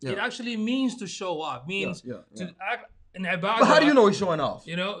definition, Yeah. it actually means to show off, means Yeah. to act in ibadah. But how do you know he's showing off?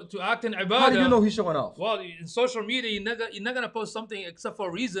 You know, to act in ibadah. How do you know he's showing off? Well, in social media, you're not gonna post something except for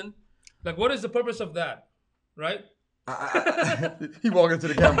a reason. Like, what is the purpose of that, right? He walked into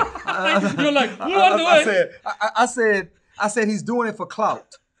the camera. You're like, move out the way. I said he's doing it for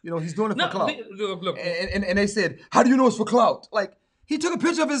clout. You know, he's doing it for clout. Look. And they said, how do you know it's for clout? Like, he took a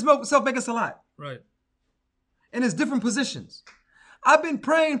picture of himself making salat. Right. In his different positions. I've been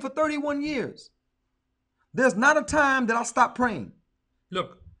praying for 31 years. There's not a time that I stop praying.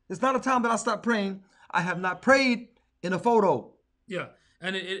 Look. There's not a time that I stop praying. I have not prayed in a photo. Yeah.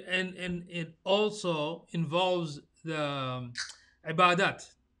 And it also involves the ibadat.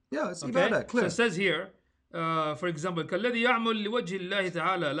 Yeah, it's Okay? ibadat, clear. So it says here, for example, كالذي يعمل لوجه الله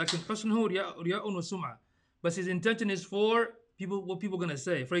تعالى لكن حسنه رياء وسمعة. But his intention is for people, what people gonna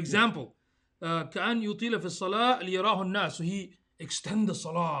say. For example, كأن يطيل في الصلاة ليراه الناس. So he extend the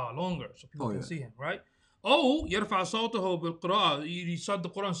salah longer so people can see him, right? أو يرفع صوته بالقراءة. He recite the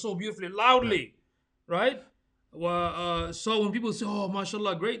Quran so beautifully, loudly, right? So when people say, "Oh,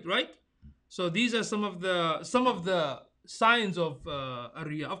 mashallah, great," right? So these are some of the signs of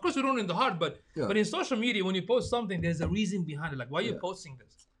riya. Of course, we don't in the heart, but in social media, when you post something, there's a reason behind it. Like, why are you posting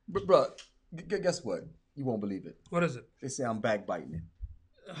this? But bro, guess what? You won't believe it. What is it? They say I'm backbiting.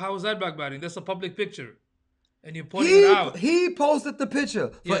 How is that backbiting? That's a public picture, and you're pointing it out. He posted the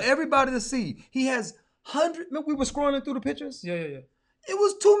picture for everybody to see. He has we were scrolling through the pictures. Yeah. It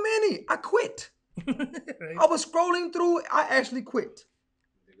was too many. I quit. Right. I was scrolling through. I actually quit.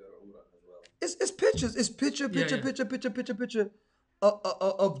 It's pictures. It's picture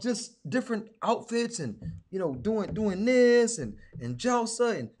of just different outfits and doing this and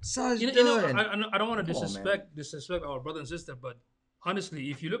jalsa and sajda. I don't want to disrespect our brother and sister, but honestly,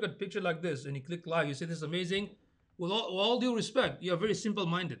 if you look at a picture like this and you click like, you say this is amazing. With all due respect, you are very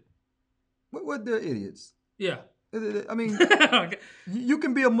simple-minded. What they're idiots. Yeah. I mean, Okay. you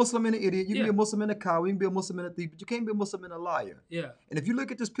can be a Muslim and an idiot. You can be a Muslim and a coward. You can be a Muslim and a thief, but you can't be a Muslim and a liar. Yeah. And if you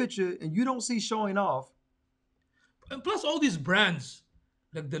look at this picture and you don't see showing off, and plus all these brands,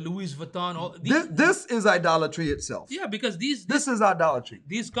 like the Louis Vuitton, this is idolatry itself. Yeah, because this is idolatry.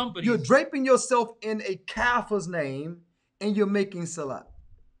 These companies, you're draping yourself in a kafir's name and you're making salat.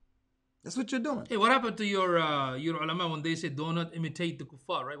 That's what you're doing. Hey, what happened to your ulama when they say do not imitate the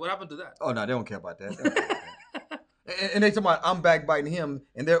kuffar, right? What happened to that? Oh no, they don't care about that. And they talk about I'm backbiting him,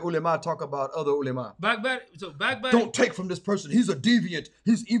 and their ulama talk about other ulama. Backbiting. Don't take from this person. He's a deviant.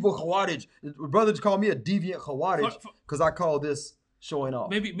 He's evil khawarij. Brothers call me a deviant khawarij because I call this showing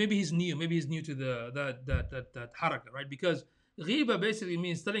off. Maybe he's new. Maybe he's new to that haraka, right? Because ghiba basically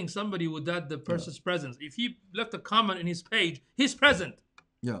means telling somebody without the person's presence. If he left a comment in his page, he's present.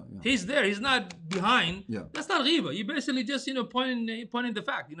 Yeah. He's there. He's not behind. Yeah. That's not ghiba. You basically just pointing the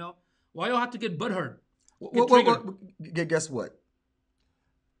fact. Why you have to get butthurt? Guess what?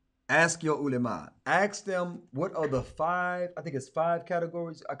 Ask your ulama. Ask them what are the five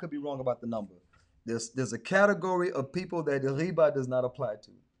categories. I could be wrong about the number. There's a category of people that the riba does not apply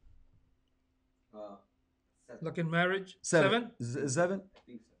to. Like in marriage? Seven? Seven?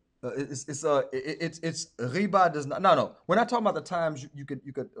 It's riba does not. No. We're not talking about the times you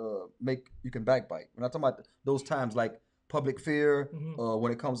can backbite. We're not talking about those times like public fear.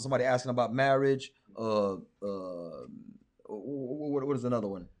 When it comes to somebody asking about marriage. What is another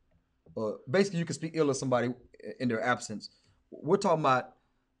one? Basically, you can speak ill of somebody in their absence. We're talking about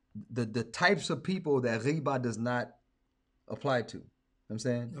the types of people that riba does not apply to. You know what I'm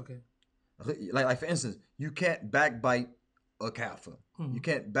saying? Okay. Like for instance, you can't backbite a kafir. You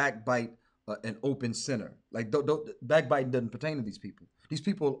can't backbite an open sinner. Like backbiting doesn't pertain to these people. These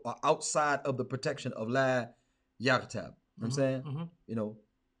people are outside of the protection of la yaghtab. You know what I'm saying?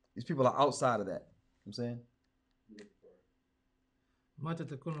 These people are outside of that. I'm saying? متى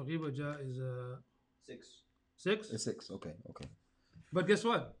تكون الغيبة جائزة 6. 6? It's 6. Okay. But guess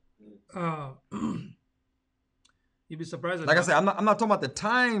what? You'd be surprised. Like I said, I'm not talking about the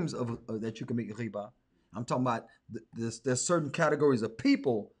times of that you can make riba. I'm talking about there's certain categories of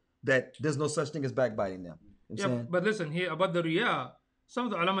people that there's no such thing as backbiting them. You know what I'm saying? But listen here about the riyah. Some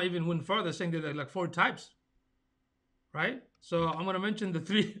of the ulama even went further, saying there are like 4 types. Right? So I'm going to mention the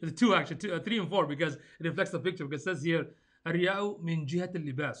 3 and 4 because it reflects the picture. Because it says here, الرياء من جهة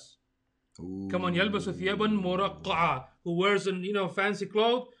اللباس. كمان يلبس ثيابا مرقعة, who wears fancy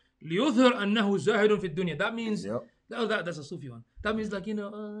clothes ليظهر أنه زاهد في الدنيا. That means that's a Sufi one. That means like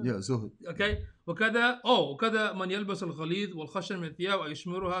زهد. Okay. وكذا من يلبس الغليظ والخشن من الثياب أو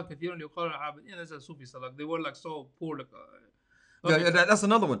يشمرها كثيرا يقال العابد. That's a Sufi. So like they were like so poor. Like, okay. That's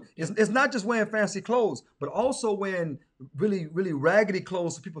another one. It's not just wearing fancy clothes, but also wearing really, really raggedy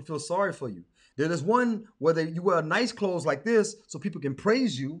clothes so people feel sorry for you. There's one where you wear nice clothes like this so people can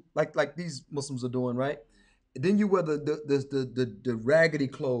praise you, like these Muslims are doing, right? Then you wear the raggedy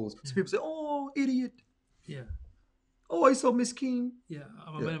clothes so people say, "Oh, idiot." Yeah. Oh, he's so miskin. Yeah,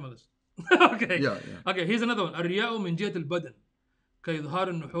 I'm a minimalist. Okay. Yeah. Okay, here's another one. الرياء من جهة البدن كإظهار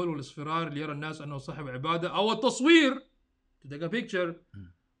النحول والاصفرار ليرى الناس أنه صاحب عبادة أو التصوير to take a picture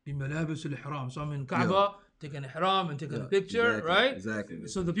بملابس الإحرام. So I'm in Kaaba, taking ihram and taking a picture, exactly, right? Exactly.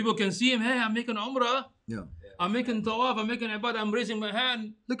 So the people can see him. Hey, I'm making umrah. Yeah. I'm making tawaf. I'm making ibadah. I'm raising my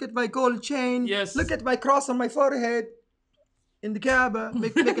hand. Look at my gold chain. Yes. Look at my cross on my forehead. In the Kaaba,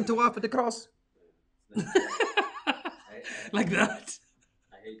 making tawaf at the cross. Like that.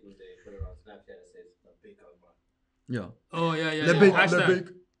 I hate when they put it on Snapchat and says the big umrah. Yeah. Oh yeah. Lebik, Hashtag. lebik.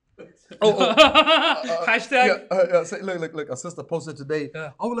 Hashtag. Yeah, say, look. A sister posted today.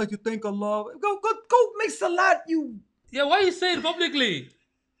 Yeah. I would like to thank Allah. Go, make salat, you. Yeah, why you say it publicly?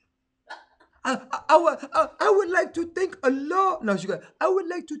 I would like to thank Allah. No, she got. I would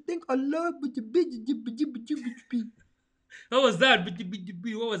like to thank Allah. What was that?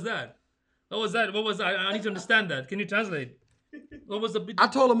 What was that? What was that? I need to understand that. Can you translate? What was the? I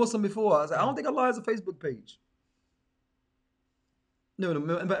told a Muslim before. I said, I don't think Allah has a Facebook page. No.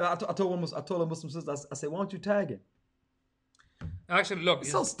 I told a Muslim sister. I said, why don't you tag him? Actually, look.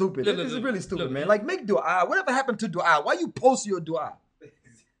 It's so stupid. It's really stupid, look, man. Like, make dua. Whatever happened to dua? Why you post your dua?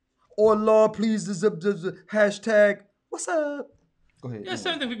 Oh, Allah, please, the hashtag. What's up? Go ahead. Yeah,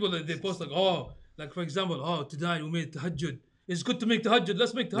 certain people they post like for example, tonight we made tahajjud. It's good to make tahajjud.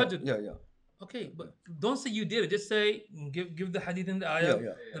 Let's make tahajjud. Yeah. Okay, but don't say you did it. Just say give the hadith in the ayah,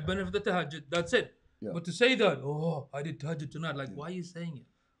 the benefit of the tahajjud. That's it. Yeah. But to say that, I did tahajjud tonight, like why are you saying it?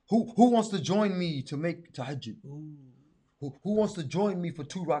 Who wants to join me to make tahajjud? Ooh. Who wants to join me for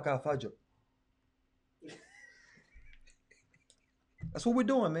 2 rak'ah fajr? That's what we're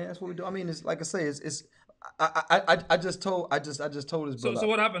doing, man. That's what we're doing. I mean, it's like I say, I just told his brother. So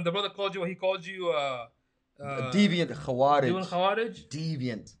what happened? The brother called you. He called you a deviant khawarij. doing khawarij.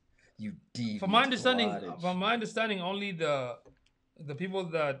 Deviant. You deviant. From my understanding, khawarij. only the people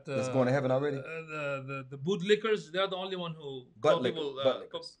that that's going to heaven already. The bootlickers, they're the only one who Butt call people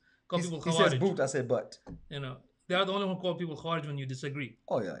he khawarij. says boot, I say butt. They're the only one who call people khawarij when you disagree.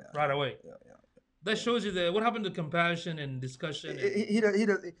 Oh yeah. Right away. Yeah. That shows you what happened to compassion and discussion.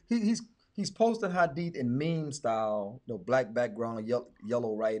 He's posting hadith in meme style, black background,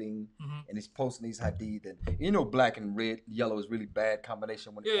 yellow writing, and he's posting these hadith, and black and red, yellow is really bad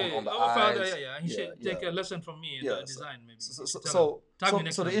combination when on the eyes. He should take a lesson from me in the design, maybe.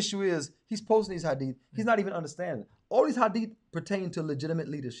 So the issue is he's posting these hadith. He's not even understanding. All these hadith pertain to legitimate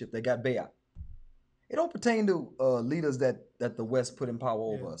leadership. They got bay'ah. It don't pertain to leaders that the West put in power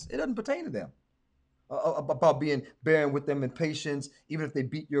over us. It doesn't pertain to them. About bearing with them in patience, even if they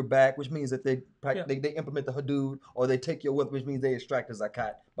beat your back, which means that they implement the hudud, or they take your wealth, which means they extract the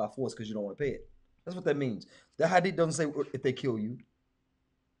zakat by force because you don't want to pay it. That's what that means. The hadith doesn't say if they kill you,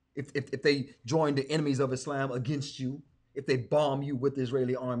 if they join the enemies of Islam against you, if they bomb you with the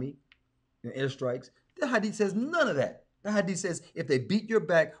Israeli army, airstrikes. The hadith says none of that. The hadith says if they beat your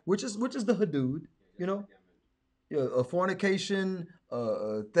back, which is the hudud, fornication,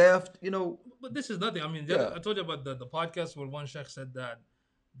 theft, But this is nothing. I mean, I told you about the podcast where one sheikh said that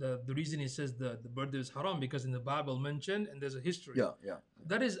the reason he says the birthday is haram because in the Bible mentioned and there's a history. Yeah.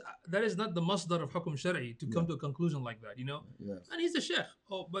 That is not the masdar of hukum shari to come to a conclusion like that, Yes. And he's a sheikh.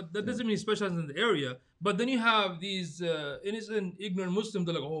 But that doesn't mean he specializes in the area. But then you have these innocent, ignorant Muslims.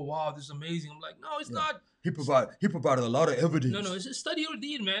 They're like, oh wow, this is amazing. I'm like, no, it's not. He provided a lot of evidence. No, it's study your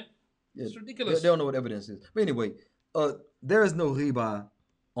deen, man. It's Yeah, ridiculous. They don't know what evidence is. But anyway, there is no riba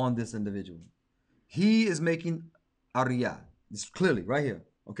on this individual. He is making ariyah. It's clearly right here.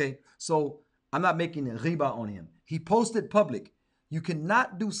 Okay, so I'm not making a riba on him. He posted public. You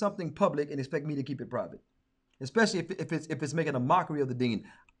cannot do something public and expect me to keep it private, especially if it's making a mockery of the deen.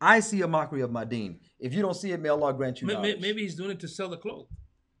 I see a mockery of my deen. If you don't see it, may Allah grant you knowledge. Maybe he's doing it to sell the clothes.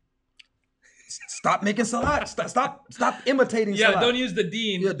 Stop making salat. Stop imitating salat. Don't use the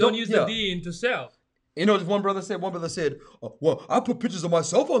deen. Don't use the deen to sell. One brother said, well, I put pictures of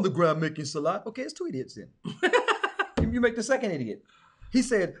myself on the ground making salat. Okay, it's 2 idiots then. You make the second idiot. He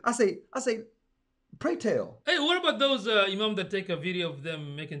said, I say, Pray tell. Hey, what about those imam that take a video of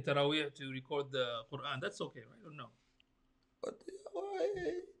them making tarawih to record the Quran? That's okay, right? Or no?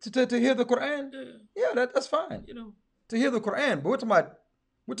 To hear the Quran? Yeah, Yeah, that's fine. you know. To hear the Quran, but we're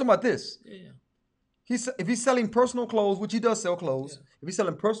talking about this. Yeah. If he's selling personal clothes, which he does sell clothes, Yeah. if he's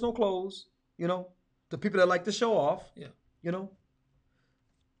selling personal clothes, to people that like to show off, Yeah.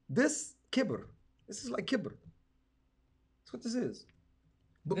 This kibr, this is like kibr. That's what this is.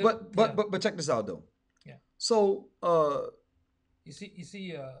 Then- But check this out though. Yeah. So You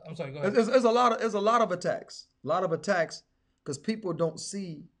see. I'm sorry. Go ahead. there's a lot of attacks, because people don't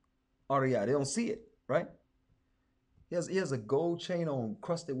see REI. They don't see it, right? He has a gold chain on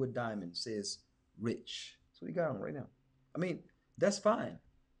crusted with diamonds. Says rich. That's what he got on right now. I mean, that's fine.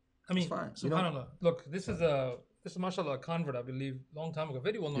 I mean, fine, subhanallah. Look, this is mashallah a convert, I believe, long time ago,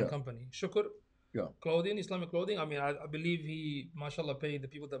 very well known Yeah. company. Shukr Yeah. clothing, Islamic clothing. I mean, I believe he mashallah paid the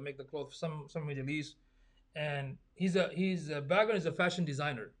people that make the clothes some Middle East, and his background is a fashion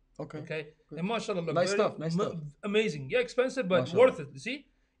designer. Okay. And mashallah, look, Nice stuff, nice stuff. amazing. Yeah, expensive, but Mashallah. worth it. You see,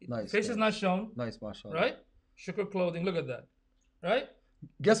 Nice, face is nice. not shown, Nice, mashallah. right? Shukr clothing. Look at that, right?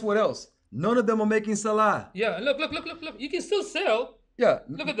 Guess what else? None of them are making salah. Yeah, and look. You can still sell. Yeah.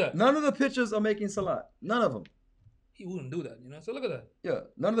 Look at that. None of the pictures are making salah. None of them. He wouldn't do that, So look at that. Yeah.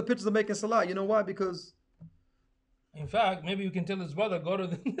 None of the pictures are making salah. You know why? Because In fact, maybe you can tell his brother, go to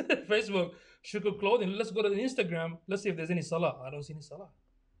the Facebook, Shukr Clothing. Let's go to the Instagram. Let's see if there's any salah. I don't see any salah.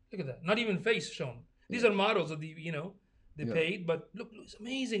 Look at that. Not even face shown. These are models of the, they Yeah. paid. But look, it's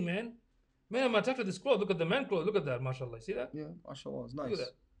amazing, man. Man, I'm attracted to this clothes. Look at the man clothes. Look at that, mashallah. See that? yeah, mashallah, it's Look nice. at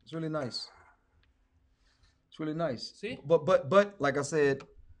that. It's really nice. It's really nice. See? But like I said,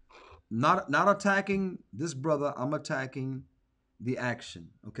 not attacking this brother. I'm attacking the action.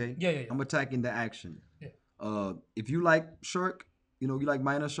 Okay. Yeah. I'm attacking the action. Yeah. If you like shirk, you like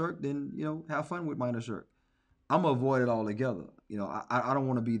minor shirk, then have fun with minor shirk. I'm gonna avoid it altogether. I don't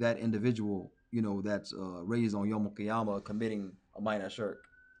want to be that individual. That's raised on Yom Qiyamah committing a minor shirk.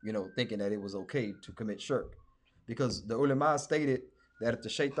 Thinking that it was okay to commit shirk, because the ulama stated that if the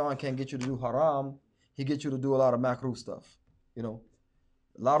shaitan can't get you to do haram, he gets you to do a lot of makruh stuff. A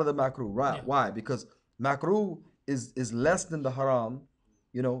lot of the makruh. Right? Yeah. Why? Because makruh is less than the haram.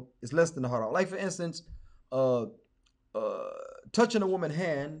 It's less than the haram. Like for instance, touching a woman's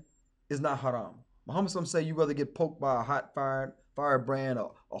hand is not haram. Muhammad say you rather get poked by a hot firebrand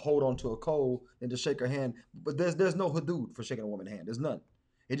or hold on to a coal than to shake her hand. But there's no hudud for shaking a woman's hand. There's none.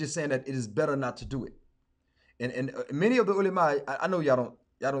 It's just saying that it is better not to do it. And many of the ulama, I know y'all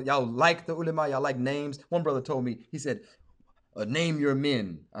like the ulama, y'all like names. One brother told me, he said, name your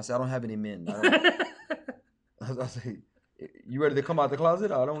men. I said, I don't have any men. I say, you ready to come out the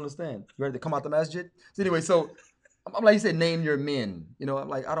closet? I don't understand. You ready to come out the masjid? So anyway, I'm like, he said, name your men. I'm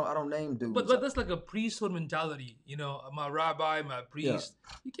like, I don't name dudes. But that's like a priesthood mentality. My rabbi, my priest.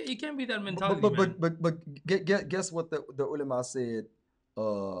 Yeah. You can't be that mentality, man. But guess what the ulama said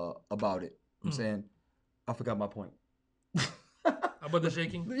about it? I'm saying, I forgot my point. About the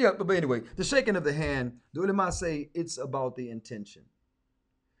shaking? Yeah, but anyway, the shaking of the hand, the ulama say it's about the intention.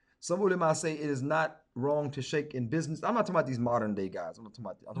 Some ulama say it is not wrong to shake in business. I'm not talking about these modern day guys. I'm talking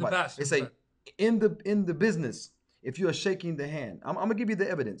about they say in the business, if you're shaking the hand, I'm gonna give you the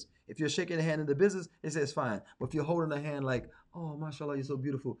evidence. If you're shaking the hand in the business, it says fine. But if you're holding the hand like, oh, mashallah, you're so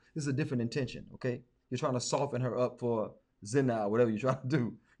beautiful, this is a different intention, okay? You're trying to soften her up for zina or whatever you're trying to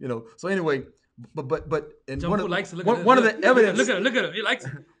do, So anyway, but and one of the evidence. Look at him. He likes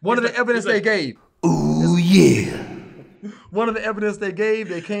it. One of the evidence they gave. Ooh, yeah. One of the evidence they gave,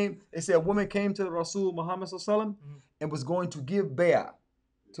 they said a woman came to the Rasul Muhammad Sallallahu and was going to give bay'ah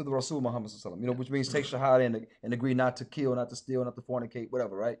to the Rasul Muhammad Sallallahu, which means take shahada and agree not to kill, not to steal, not to fornicate,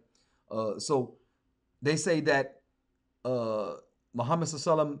 whatever, right? So they say that Muhammad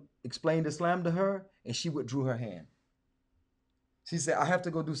Sallallahu explained Islam to her and she withdrew her hand. She said, I have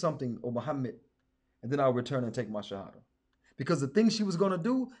to go do something, O Muhammad, and then I'll return and take my shahada. Because the thing she was going to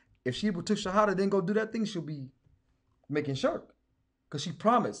do, if she took shahada, then go do that thing, she'll be making shirk. Because she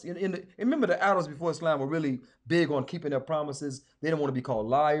promised. Remember the Arabs before Islam were really big on keeping their promises. They didn't want to be called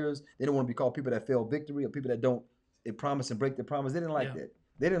liars. They didn't want to be called people that fail victory or people that they promise and break their promise. They didn't like that.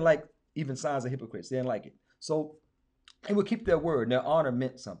 They didn't like even signs of hypocrites. They didn't like it. So they would keep their word. Their honor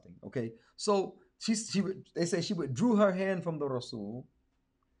meant something. Okay. So they say she withdrew her hand from the Rasul.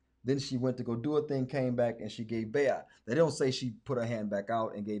 Then she went to go do a thing, came back, and she gave bay'ah. They don't say she put her hand back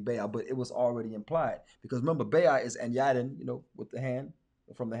out and gave bay'ah, but it was already implied. Because remember, bay'ah is an yadin, with the hand,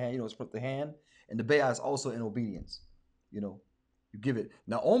 from the hand, it's with the hand. And the bay'ah is also in obedience. You give it.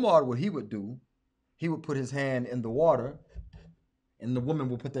 Now, Omar, what he would do, he would put his hand in the water, and the woman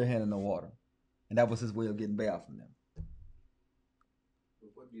would put their hand in the water. and that was his way of getting bay'ah from them.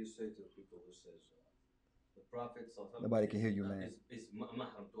 What do you say to people who says the Prophet Nobody can hear you, man. Is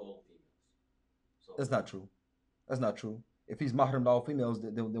mahram to all females? So That's not true. That's not true. If he's mahram to all females,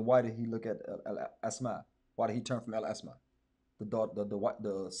 then why did he look at Asma? Why did he turn from Asma,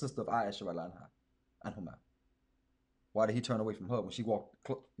 the sister of Aisha anhuma? Why did he turn away from her when she walked?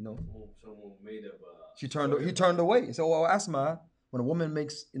 someone made up. He turned away. So, well, Asma, when a woman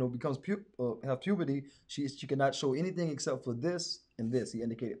becomes have puberty, she cannot show anything except for this and this. He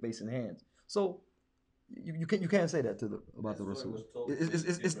indicated face and hands. So you can't say that about the Rasul.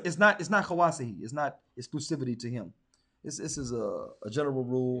 It's not khawasihi. It's not exclusivity to him. This is a general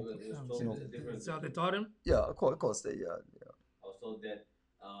rule. That's how they taught him. Yeah, of course. Yeah. I was told that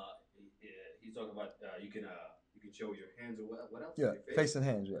he's talking about you can show your hands or what else? Yeah, face and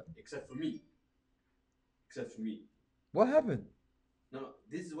hands. Yeah. Except for me. What happened? No,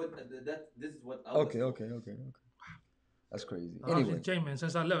 this is what I was Okay. told. That's crazy. I've Anyway, been changed, man.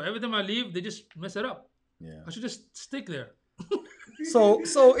 Since I left, every time I leave, they just mess it up. yeah. I should just stick there.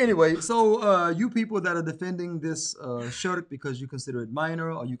 So anyway, you people that are defending this shirk because you consider it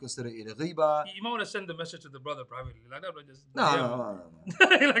minor or you consider it a riba. You might want to send the message to the brother privately, like that, but just No.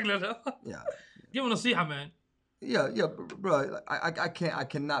 like that. Yeah. Give him a nasiha, man. Yeah, bro. I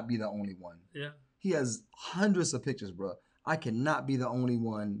cannot be the only one. Yeah. He has hundreds of pictures, bro. I cannot be the only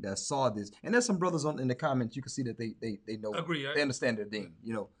one that saw this. And there's some brothers in the comments. You can see that they know. Agree, right? They understand their deen.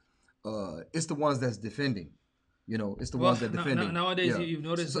 It's the ones that's defending. It's the ones that defending. Nowadays, you've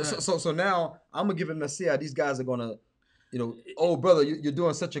noticed. So now I'm gonna give him a nasiha. These guys are gonna, oh brother, you're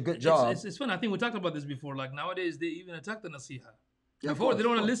doing such a good job. It's fun. I think we talked about this before. Like nowadays, they even attack the nasiha. Yeah, Before they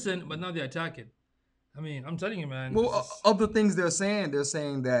don't want to listen, but now they attack it. I mean, I'm telling you, man. Well, of the things they're saying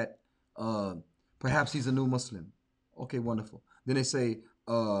that perhaps he's a new Muslim. Okay, wonderful. Then they say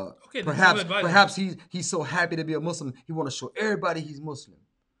perhaps he's so happy to be a Muslim, he want to show everybody he's Muslim.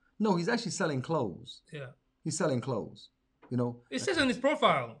 No, he's actually selling clothes. Yeah. He's selling clothes. It says on his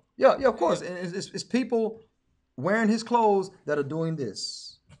profile. Yeah, of course. And it's people wearing his clothes that are doing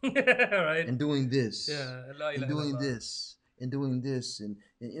this. Right. And doing this. Yeah. And doing this. And doing this. And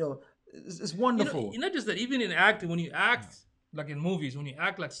it's wonderful. Not just that, even in acting, when you act, like in movies, when you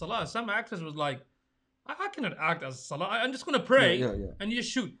act like Salah, some actors was like, I cannot act as Salah. I'm just going to pray and you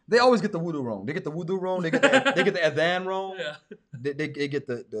just shoot. They always get the wudu wrong. They get the wudu wrong. They get the adhan wrong. Yeah. They get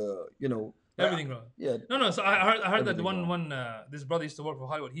the everything wrong. Yeah. No. So I heard that Everything one this brother used to work for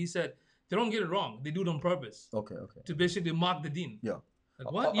Hollywood. He said they don't get it wrong. They do it on purpose. Okay. To basically mock the deen. Yeah.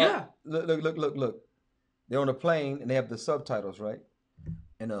 Like what? Yeah. Look. They're on a plane and they have the subtitles, right?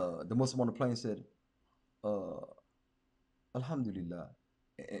 And the Muslim on the plane said, Alhamdulillah.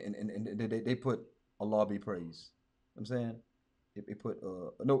 And they put Allah be praised. You know what I'm saying? They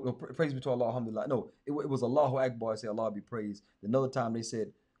put praise be to Allah, Alhamdulillah. No, it was Allahu Akbar, say Allah be praised. Another time they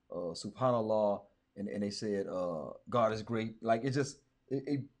said Subhanallah, and they said God is great. Like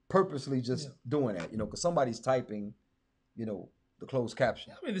it purposely just doing that, because somebody's typing, the closed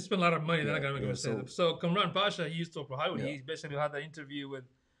caption. I mean, they spend a lot of money. They're not gonna make a mistake. so- So Kamran Pasha, he used to work for Hollywood. Yeah. He basically had that interview with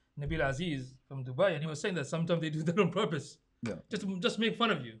Nabil Aziz from Dubai, and he was saying that sometimes they do that on purpose. Yeah. Just make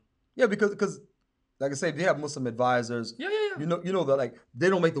fun of you. Yeah, because like I say, they have Muslim advisors. Yeah. You know that like they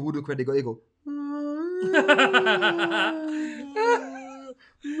don't make the wudu credit. They go.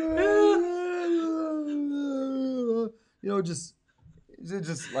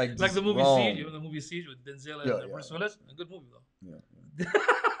 Just like Like the movie wrong. Siege, the movie Siege with Denzel and Bruce Willis. A good movie though. Yeah.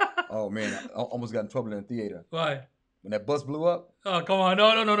 Oh man, I almost got in trouble in the theater Why? when that bus blew up. Oh come on!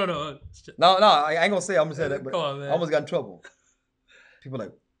 No. No, I ain't gonna say. I'm gonna say that, but Come on, man. I almost got in trouble. People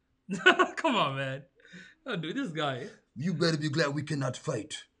like, Come on, man. Oh, dude, this guy. you better be glad we cannot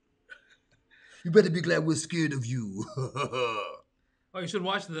fight. You better be glad we're scared of you. Oh, you should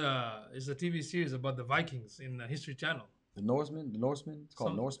watch it's a TV series about the Vikings in History Channel. The Norseman. It's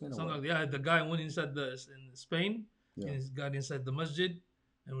called Norseman. Or Something what? like that. The guy went inside in Spain, Yeah. and he got inside the masjid,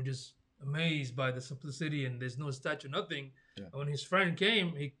 and we're just amazed by the simplicity, and there's no statue, nothing. Yeah. And when his friend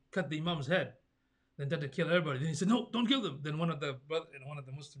came, he cut the imam's head, then tried to kill everybody. Then he said, "No, don't kill them." Then one of the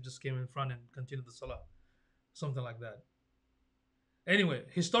Muslims just came in front and continued the salah, something like that. Anyway,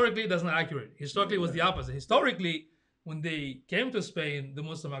 historically, that's not accurate. Historically, it was the opposite. Historically, when they came to Spain, the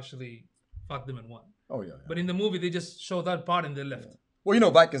Muslim actually fought them and won. Oh yeah. But in the movie, they just show that part and they left.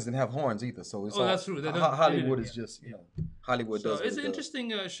 Well, Vikings didn't have horns either, so it's all, that's true. Hollywood they is didn't, just Hollywood So does. it's what an it does.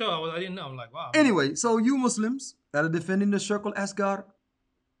 interesting show. I didn't know. I'm like, wow. Anyway, so you Muslims that are defending the Shirkul Asghar,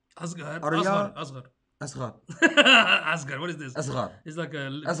 Asghar. Are ya- Asghar. Asghar, Asghar. What is this? Asghar, It's like a.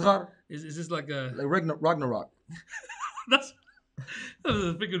 Asghar, Is this like a? like Ragnarok. That's a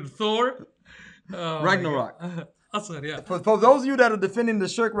freaking Thor. Oh, Ragnarok. yeah. Asghar, yeah. For those of you that are defending the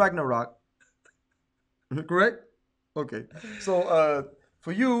shirk Ragnarok, correct? Okay. So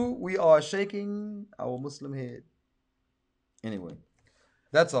for you, we are shaking our Muslim head. Anyway,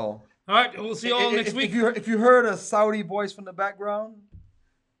 that's all. All right, we'll see you all next week. If you heard a Saudi voice from the background,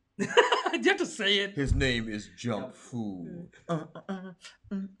 You have to say it. his name is Jump Food.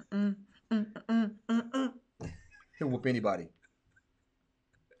 He'll whoop anybody.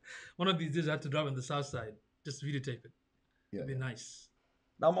 One of these days I have to drive on the south side. Just videotape it. Yeah. It'd be nice.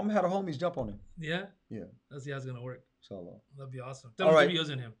 Now I'm gonna have the homies jump on him. Yeah? Yeah. Let's see how it's going to work. Inshallah. That'd be awesome. Tell All me right. the videos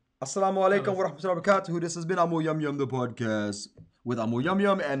in him. Assalamu alaikum wa rahmatullahi wa barakatuh. This has been AMoo Yum Yum, the podcast with AMoo Yum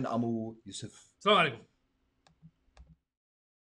Yum and AMoo Yusuf. Assalamu alaikum.